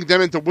 I'm getting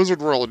them into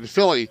Wizard World in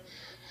Philly.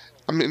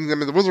 I'm getting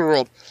them in the Wizard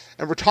World,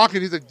 and we're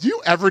talking. He's like, "Do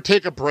you ever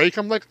take a break?"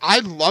 I'm like, "I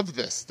love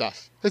this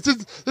stuff. This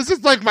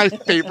is like my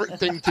favorite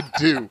thing to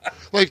do.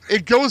 Like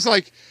it goes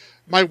like."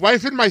 My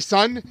wife and my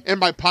son and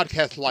my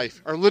podcast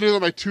life are literally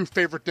my 2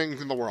 favorite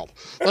things in the world.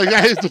 Like,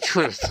 that is the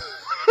truth.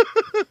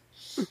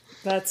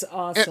 That's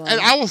awesome.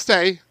 And I will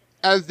say,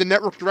 as the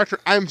network director,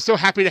 I am so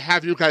happy to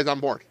have you guys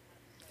on board.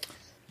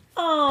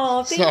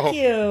 Oh, thank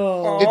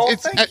you.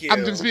 Thank you.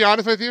 I'm just to be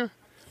honest with you.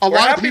 We're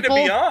lot of people,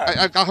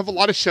 I have a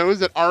lot of shows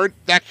that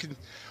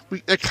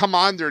come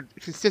on, they're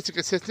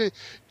consistent.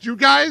 You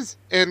guys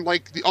and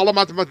like the All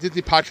About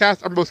Disney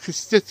podcast are most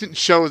consistent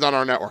shows on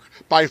our network.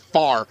 By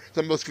far,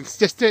 the most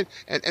consistent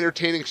and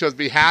entertaining shows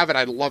we have, and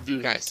I love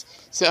you guys.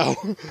 So,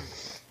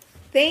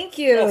 thank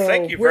you. Well,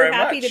 thank you very much.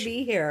 We're happy to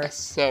be here.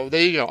 So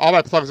there you go. All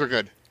my plugs are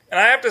good. And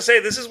I have to say,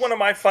 this is one of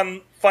my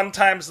fun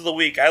times of the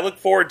week. I look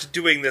forward to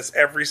doing this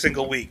every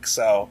single week.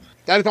 So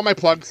that is all my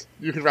plugs.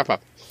 You can wrap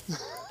up.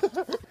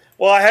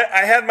 Well,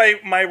 I had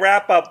my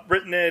wrap up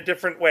written in a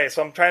different way,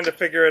 so I'm trying to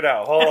figure it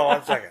out. Hold on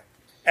one second.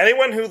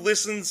 Anyone who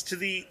listens to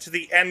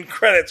the end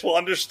credits will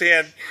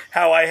understand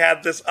how I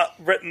had this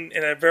written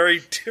in a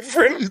very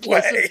different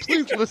way.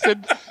 Please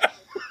listen.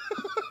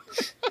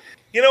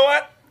 You know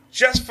what?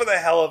 Just for the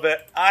hell of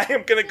it, I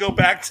am going to go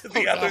back to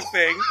the other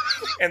thing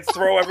and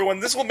throw everyone.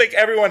 This will make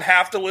everyone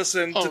have to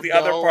listen to the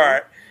other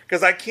part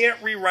because I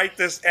can't rewrite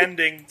this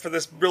ending for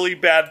this really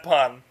bad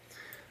pun.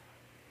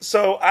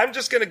 So I'm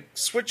just going to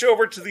switch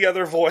over to the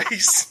other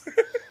voice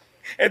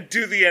and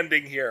do the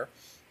ending here.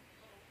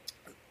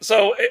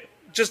 So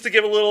just to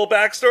give a little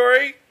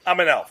backstory, I'm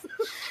an elf.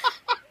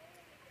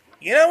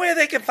 You know where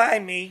they can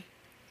find me?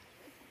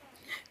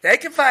 They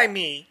can find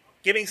me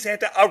giving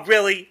Santa a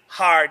really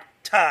hard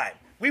time.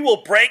 We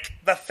will break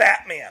the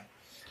fat man.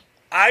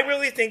 I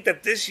really think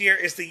that this year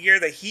is the year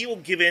that he will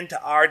give in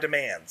to our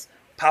demands.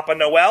 Papa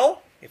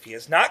Noel, if he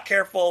is not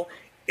careful,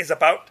 is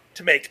about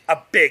to make a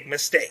big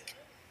mistake.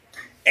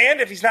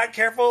 And if he's not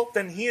careful,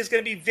 then he is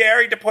going to be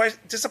very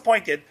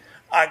disappointed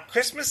on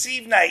Christmas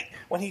Eve night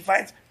when he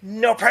finds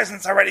no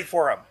presents are ready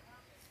for him.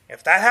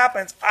 If that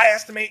happens, I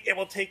estimate it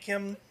will take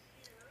him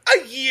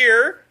a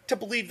year to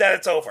believe that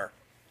it's over.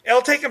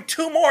 It'll take him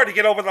 2 more to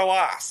get over the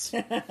loss.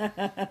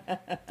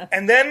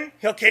 And then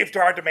he'll cave to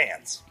our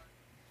demands.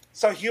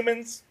 So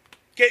humans,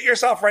 get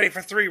yourself ready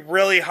for 3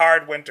 really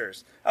hard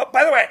winters. Oh,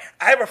 by the way,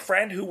 I have a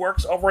friend who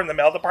works over in the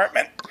mail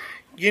department.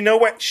 You know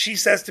what she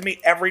says to me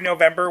every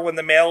November when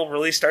the mail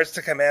really starts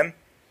to come in?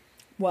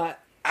 What?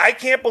 I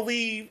can't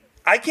believe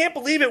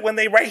it when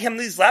they write him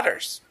these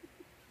letters.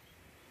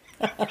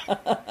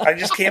 I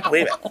just can't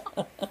believe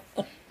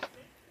it.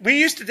 We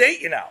used to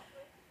date, you know.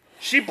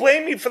 She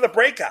blamed me for the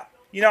breakup.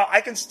 You know,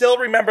 I can still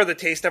remember the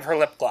taste of her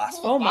lip gloss.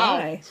 Oh,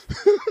 my.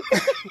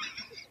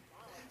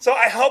 So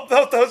I hope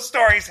both those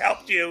stories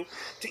helped you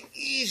to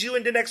ease you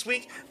into next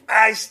week.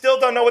 I still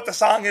don't know what the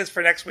song is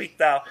for next week,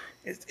 though.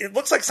 It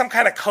looks like some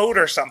kind of code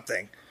or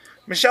something.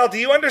 Michelle, do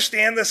you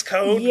understand this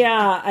code?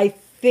 Yeah, I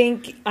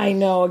think I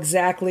know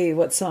exactly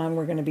what song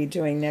we're going to be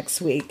doing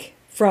next week.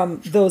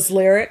 From those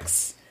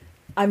lyrics,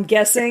 I'm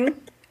guessing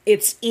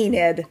it's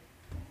Enid.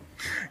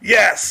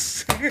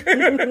 Yes. You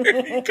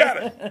got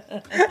it.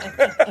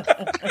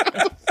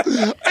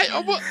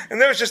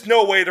 And there was just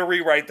no way to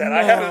rewrite that.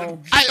 No.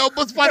 I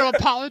almost want to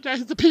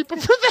apologize to people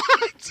for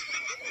that.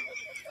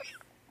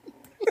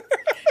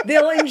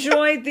 They'll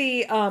enjoy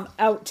the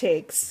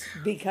outtakes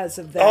because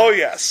of that. Oh,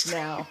 yes.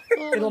 Now.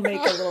 It'll make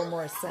a little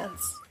more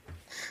sense.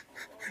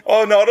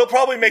 Oh, no, it'll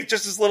probably make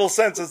just as little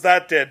sense as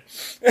that did.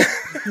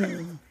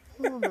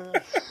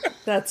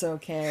 That's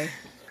okay.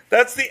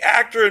 That's the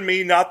actor in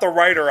me, not the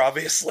writer,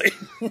 obviously.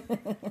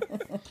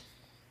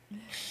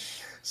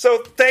 So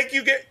thank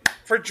you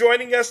for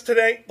joining us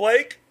today,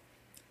 Blake.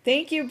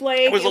 Thank you,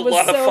 Blake. It was a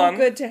lot of so fun.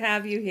 Good to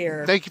have you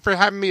here. Thank you for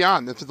having me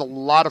on. This was a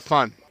lot of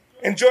fun.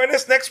 And join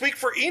us next week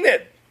for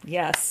Enid.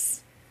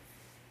 Yes.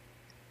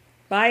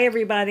 Bye,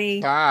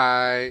 everybody.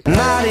 Bye.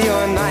 Naughty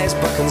or nice,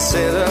 but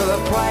consider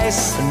the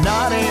price.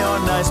 Naughty or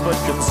nice,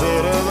 but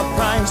consider the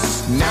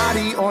price.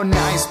 Naughty or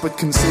nice, but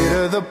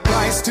consider the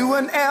price to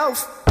an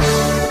elf.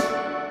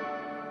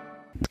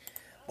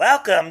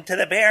 Welcome to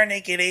the Bare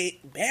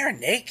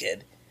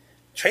Naked?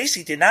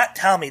 Tracy did not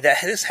tell me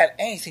that this had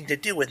anything to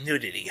do with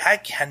nudity. I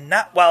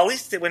cannot. Well, at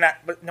least we're not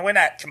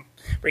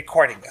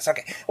recording this.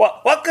 Okay.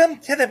 Well, welcome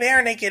to the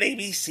Bare Naked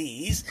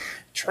ABCs.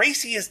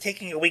 Tracy is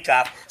taking a week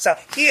off, so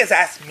he has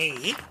asked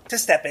me to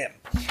step in.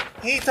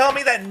 He told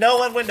me that no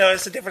one would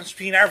notice the difference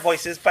between our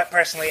voices, but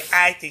personally,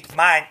 I think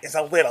mine is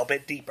a little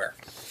bit deeper.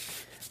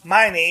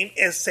 My name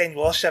is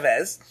Samuel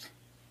Chavez.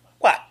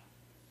 What?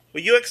 Were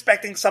you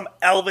expecting some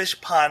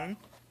elvish pun?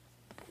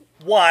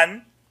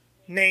 1.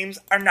 Names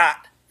are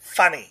not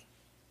funny.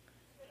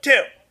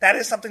 2. That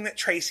is something that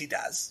Tracy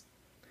does.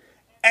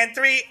 And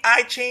 3.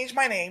 I changed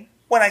my name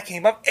when I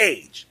came of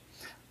age.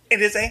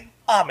 It is a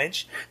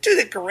homage to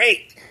the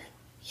great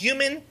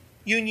human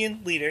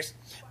union leaders.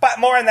 But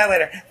more on that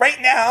later. Right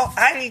now,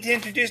 I need to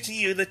introduce to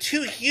you the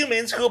 2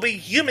 humans who will be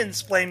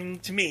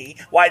human-splaining to me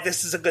why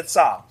this is a good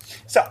song.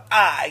 So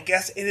I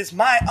guess it is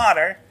my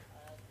honor.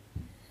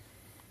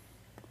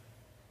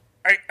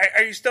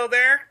 Are you still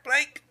there,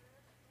 Blake?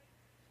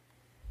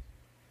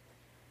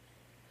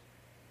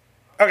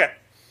 Okay.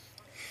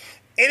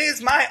 It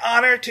is my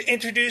honor to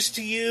introduce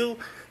to you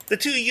the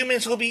 2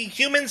 humans who will be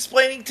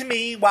human-splaining to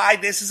me why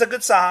this is a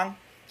good song.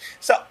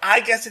 So I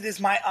guess it is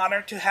my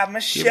honor to have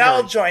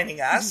Michelle joining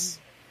us.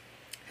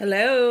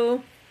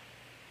 Hello.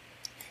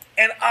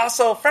 And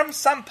also from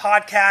some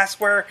podcasts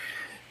where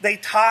they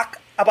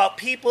talk about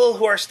people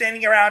who are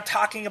standing around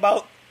talking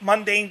about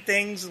mundane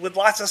things with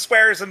lots of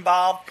swears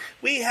involved,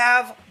 we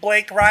have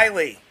Blake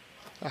Riley.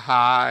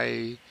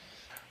 Hi.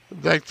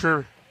 Thanks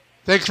for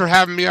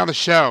having me on the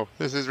show.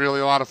 This is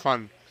really a lot of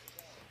fun.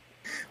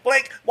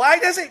 Blake, why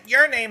doesn't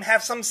your name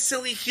have some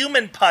silly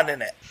human pun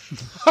in it?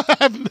 I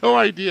have no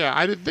idea.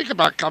 I didn't think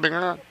about coming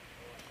on.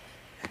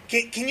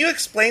 Can you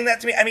explain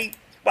that to me? I mean,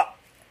 well,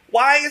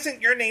 why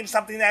isn't your name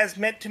something that is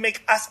meant to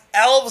make us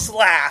elves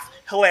laugh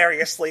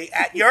hilariously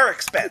at your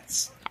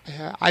expense?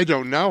 I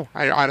don't know.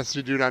 I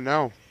honestly do not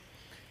know.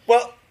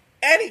 Well,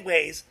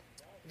 anyways,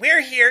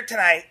 we're here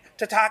tonight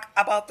to talk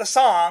about the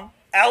song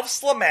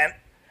Elf's Lament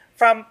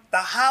from the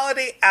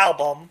holiday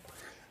album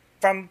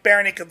from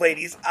Bare Naked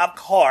Ladies, of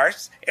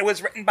course. It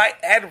was written by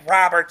Ed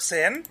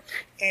Robertson,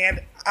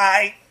 and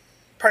I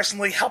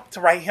personally helped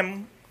to write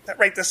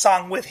the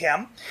song with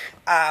him.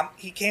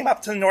 He came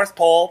up to the North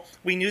Pole.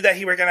 We knew that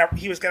he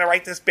was gonna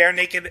write this Bare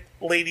Naked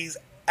Ladies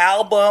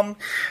album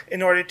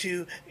in order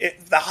to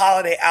the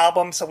holiday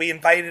album. So we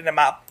invited him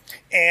up,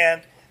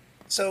 and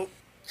so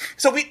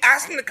we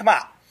asked him to come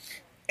up.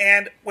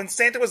 And when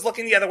Santa was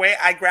looking the other way,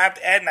 I grabbed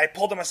Ed and I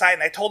pulled him aside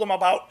and I told him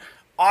about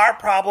our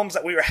problems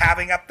that we were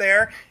having up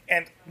there.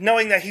 And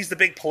knowing that he's the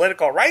big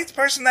political rights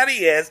person that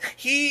he is,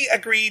 he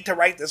agreed to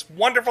write this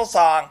wonderful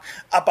song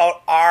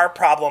about our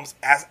problems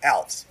as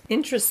elves.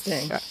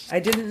 Interesting. I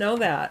didn't know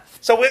that.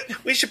 So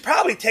we should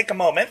probably take a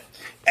moment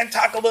and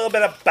talk a little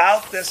bit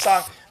about this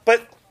song.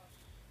 But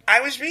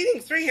I was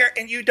reading through here,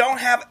 and you don't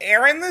have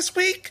Aaron this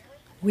week?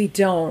 We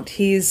don't.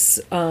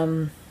 He's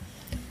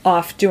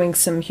off doing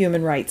some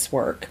human rights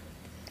work.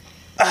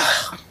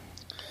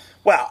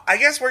 Well, I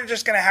guess we're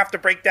just going to have to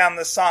break down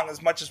this song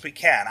as much as we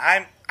can.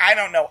 I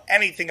don't know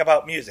anything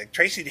about music.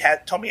 Tracy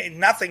had told me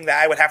nothing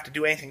that I would have to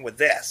do anything with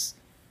this.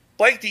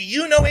 Blake, do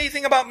you know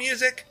anything about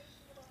music?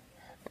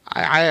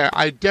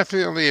 I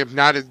definitely am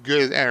not as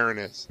good as Aaron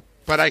is.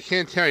 But I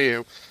can tell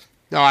you,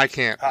 no, I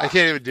can't. I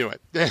can't even do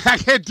it. I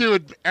can't do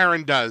what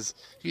Aaron does.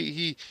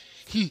 He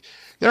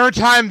there are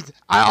times,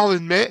 I'll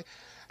admit,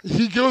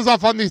 he goes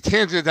off on these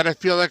tangents that I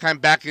feel like I'm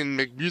back in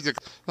music.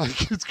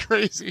 Like, it's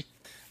crazy.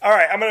 All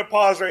right, I'm going to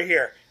pause right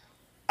here.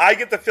 I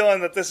get the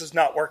feeling that this is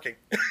not working.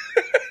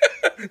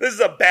 This is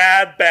a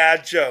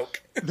bad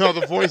joke. No,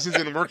 the voice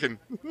isn't working.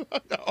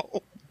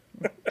 No.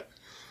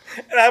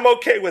 And I'm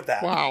okay with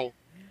that. Wow.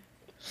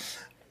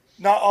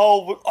 Not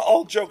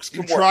all jokes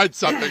can You work. tried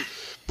something.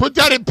 Put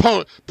that in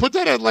post. Put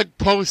that in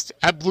post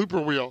at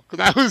blooper reel, because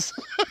that was.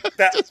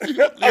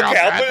 Okay,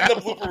 I'll put it in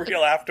the blooper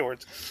reel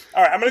afterwards.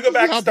 All right, I'm going to go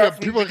back and start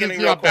from people the can beginning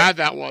see how real quick. bad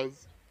that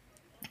was.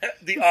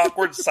 The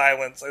awkward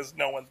silence as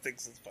no one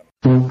thinks it's funny.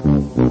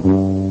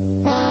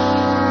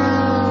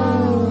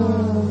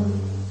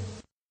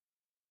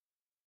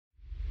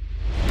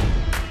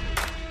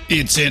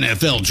 It's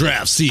NFL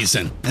draft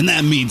season, and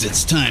that means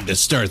it's time to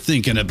start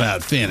thinking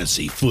about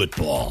fantasy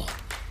football.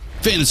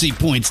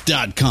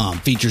 FantasyPoints.com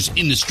features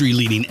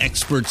industry-leading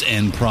experts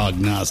and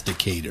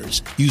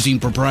prognosticators using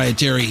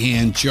proprietary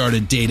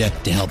hand-charted data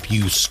to help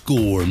you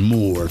score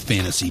more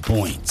fantasy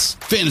points.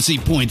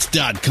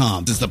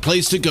 FantasyPoints.com is the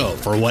place to go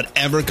for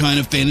whatever kind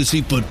of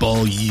fantasy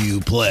football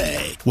you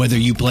play. Whether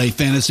you play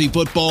fantasy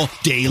football,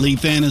 daily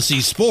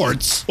fantasy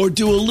sports, or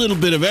do a little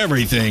bit of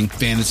everything,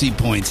 Fantasy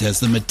Points has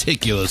the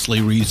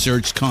meticulously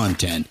researched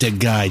content to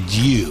guide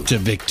you to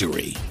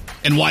victory.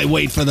 And why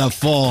wait for the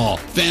fall?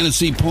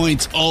 Fantasy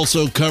Points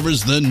also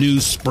covers the new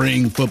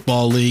spring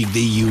football league,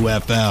 the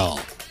UFL.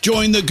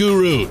 Join the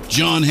guru,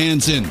 John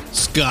Hansen,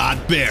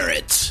 Scott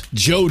Barrett,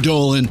 Joe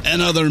Dolan,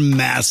 and other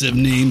massive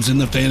names in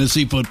the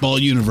fantasy football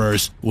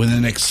universe with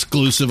an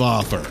exclusive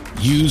offer.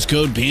 Use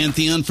code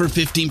Pantheon for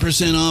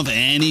 15% off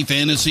any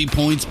Fantasy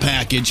Points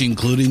package,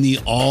 including the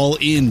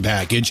all-in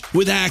package,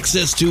 with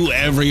access to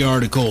every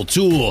article,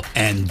 tool,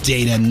 and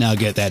data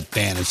nugget that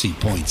Fantasy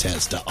Points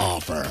has to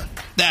offer.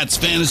 That's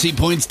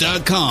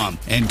FantasyPoints.com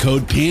and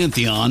code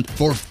Pantheon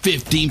for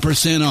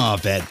 15%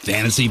 off at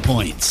Fantasy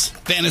Points.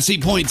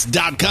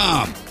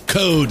 FantasyPoints.com,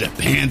 code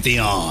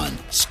Pantheon.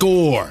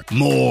 Score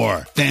more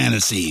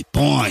fantasy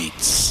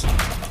points.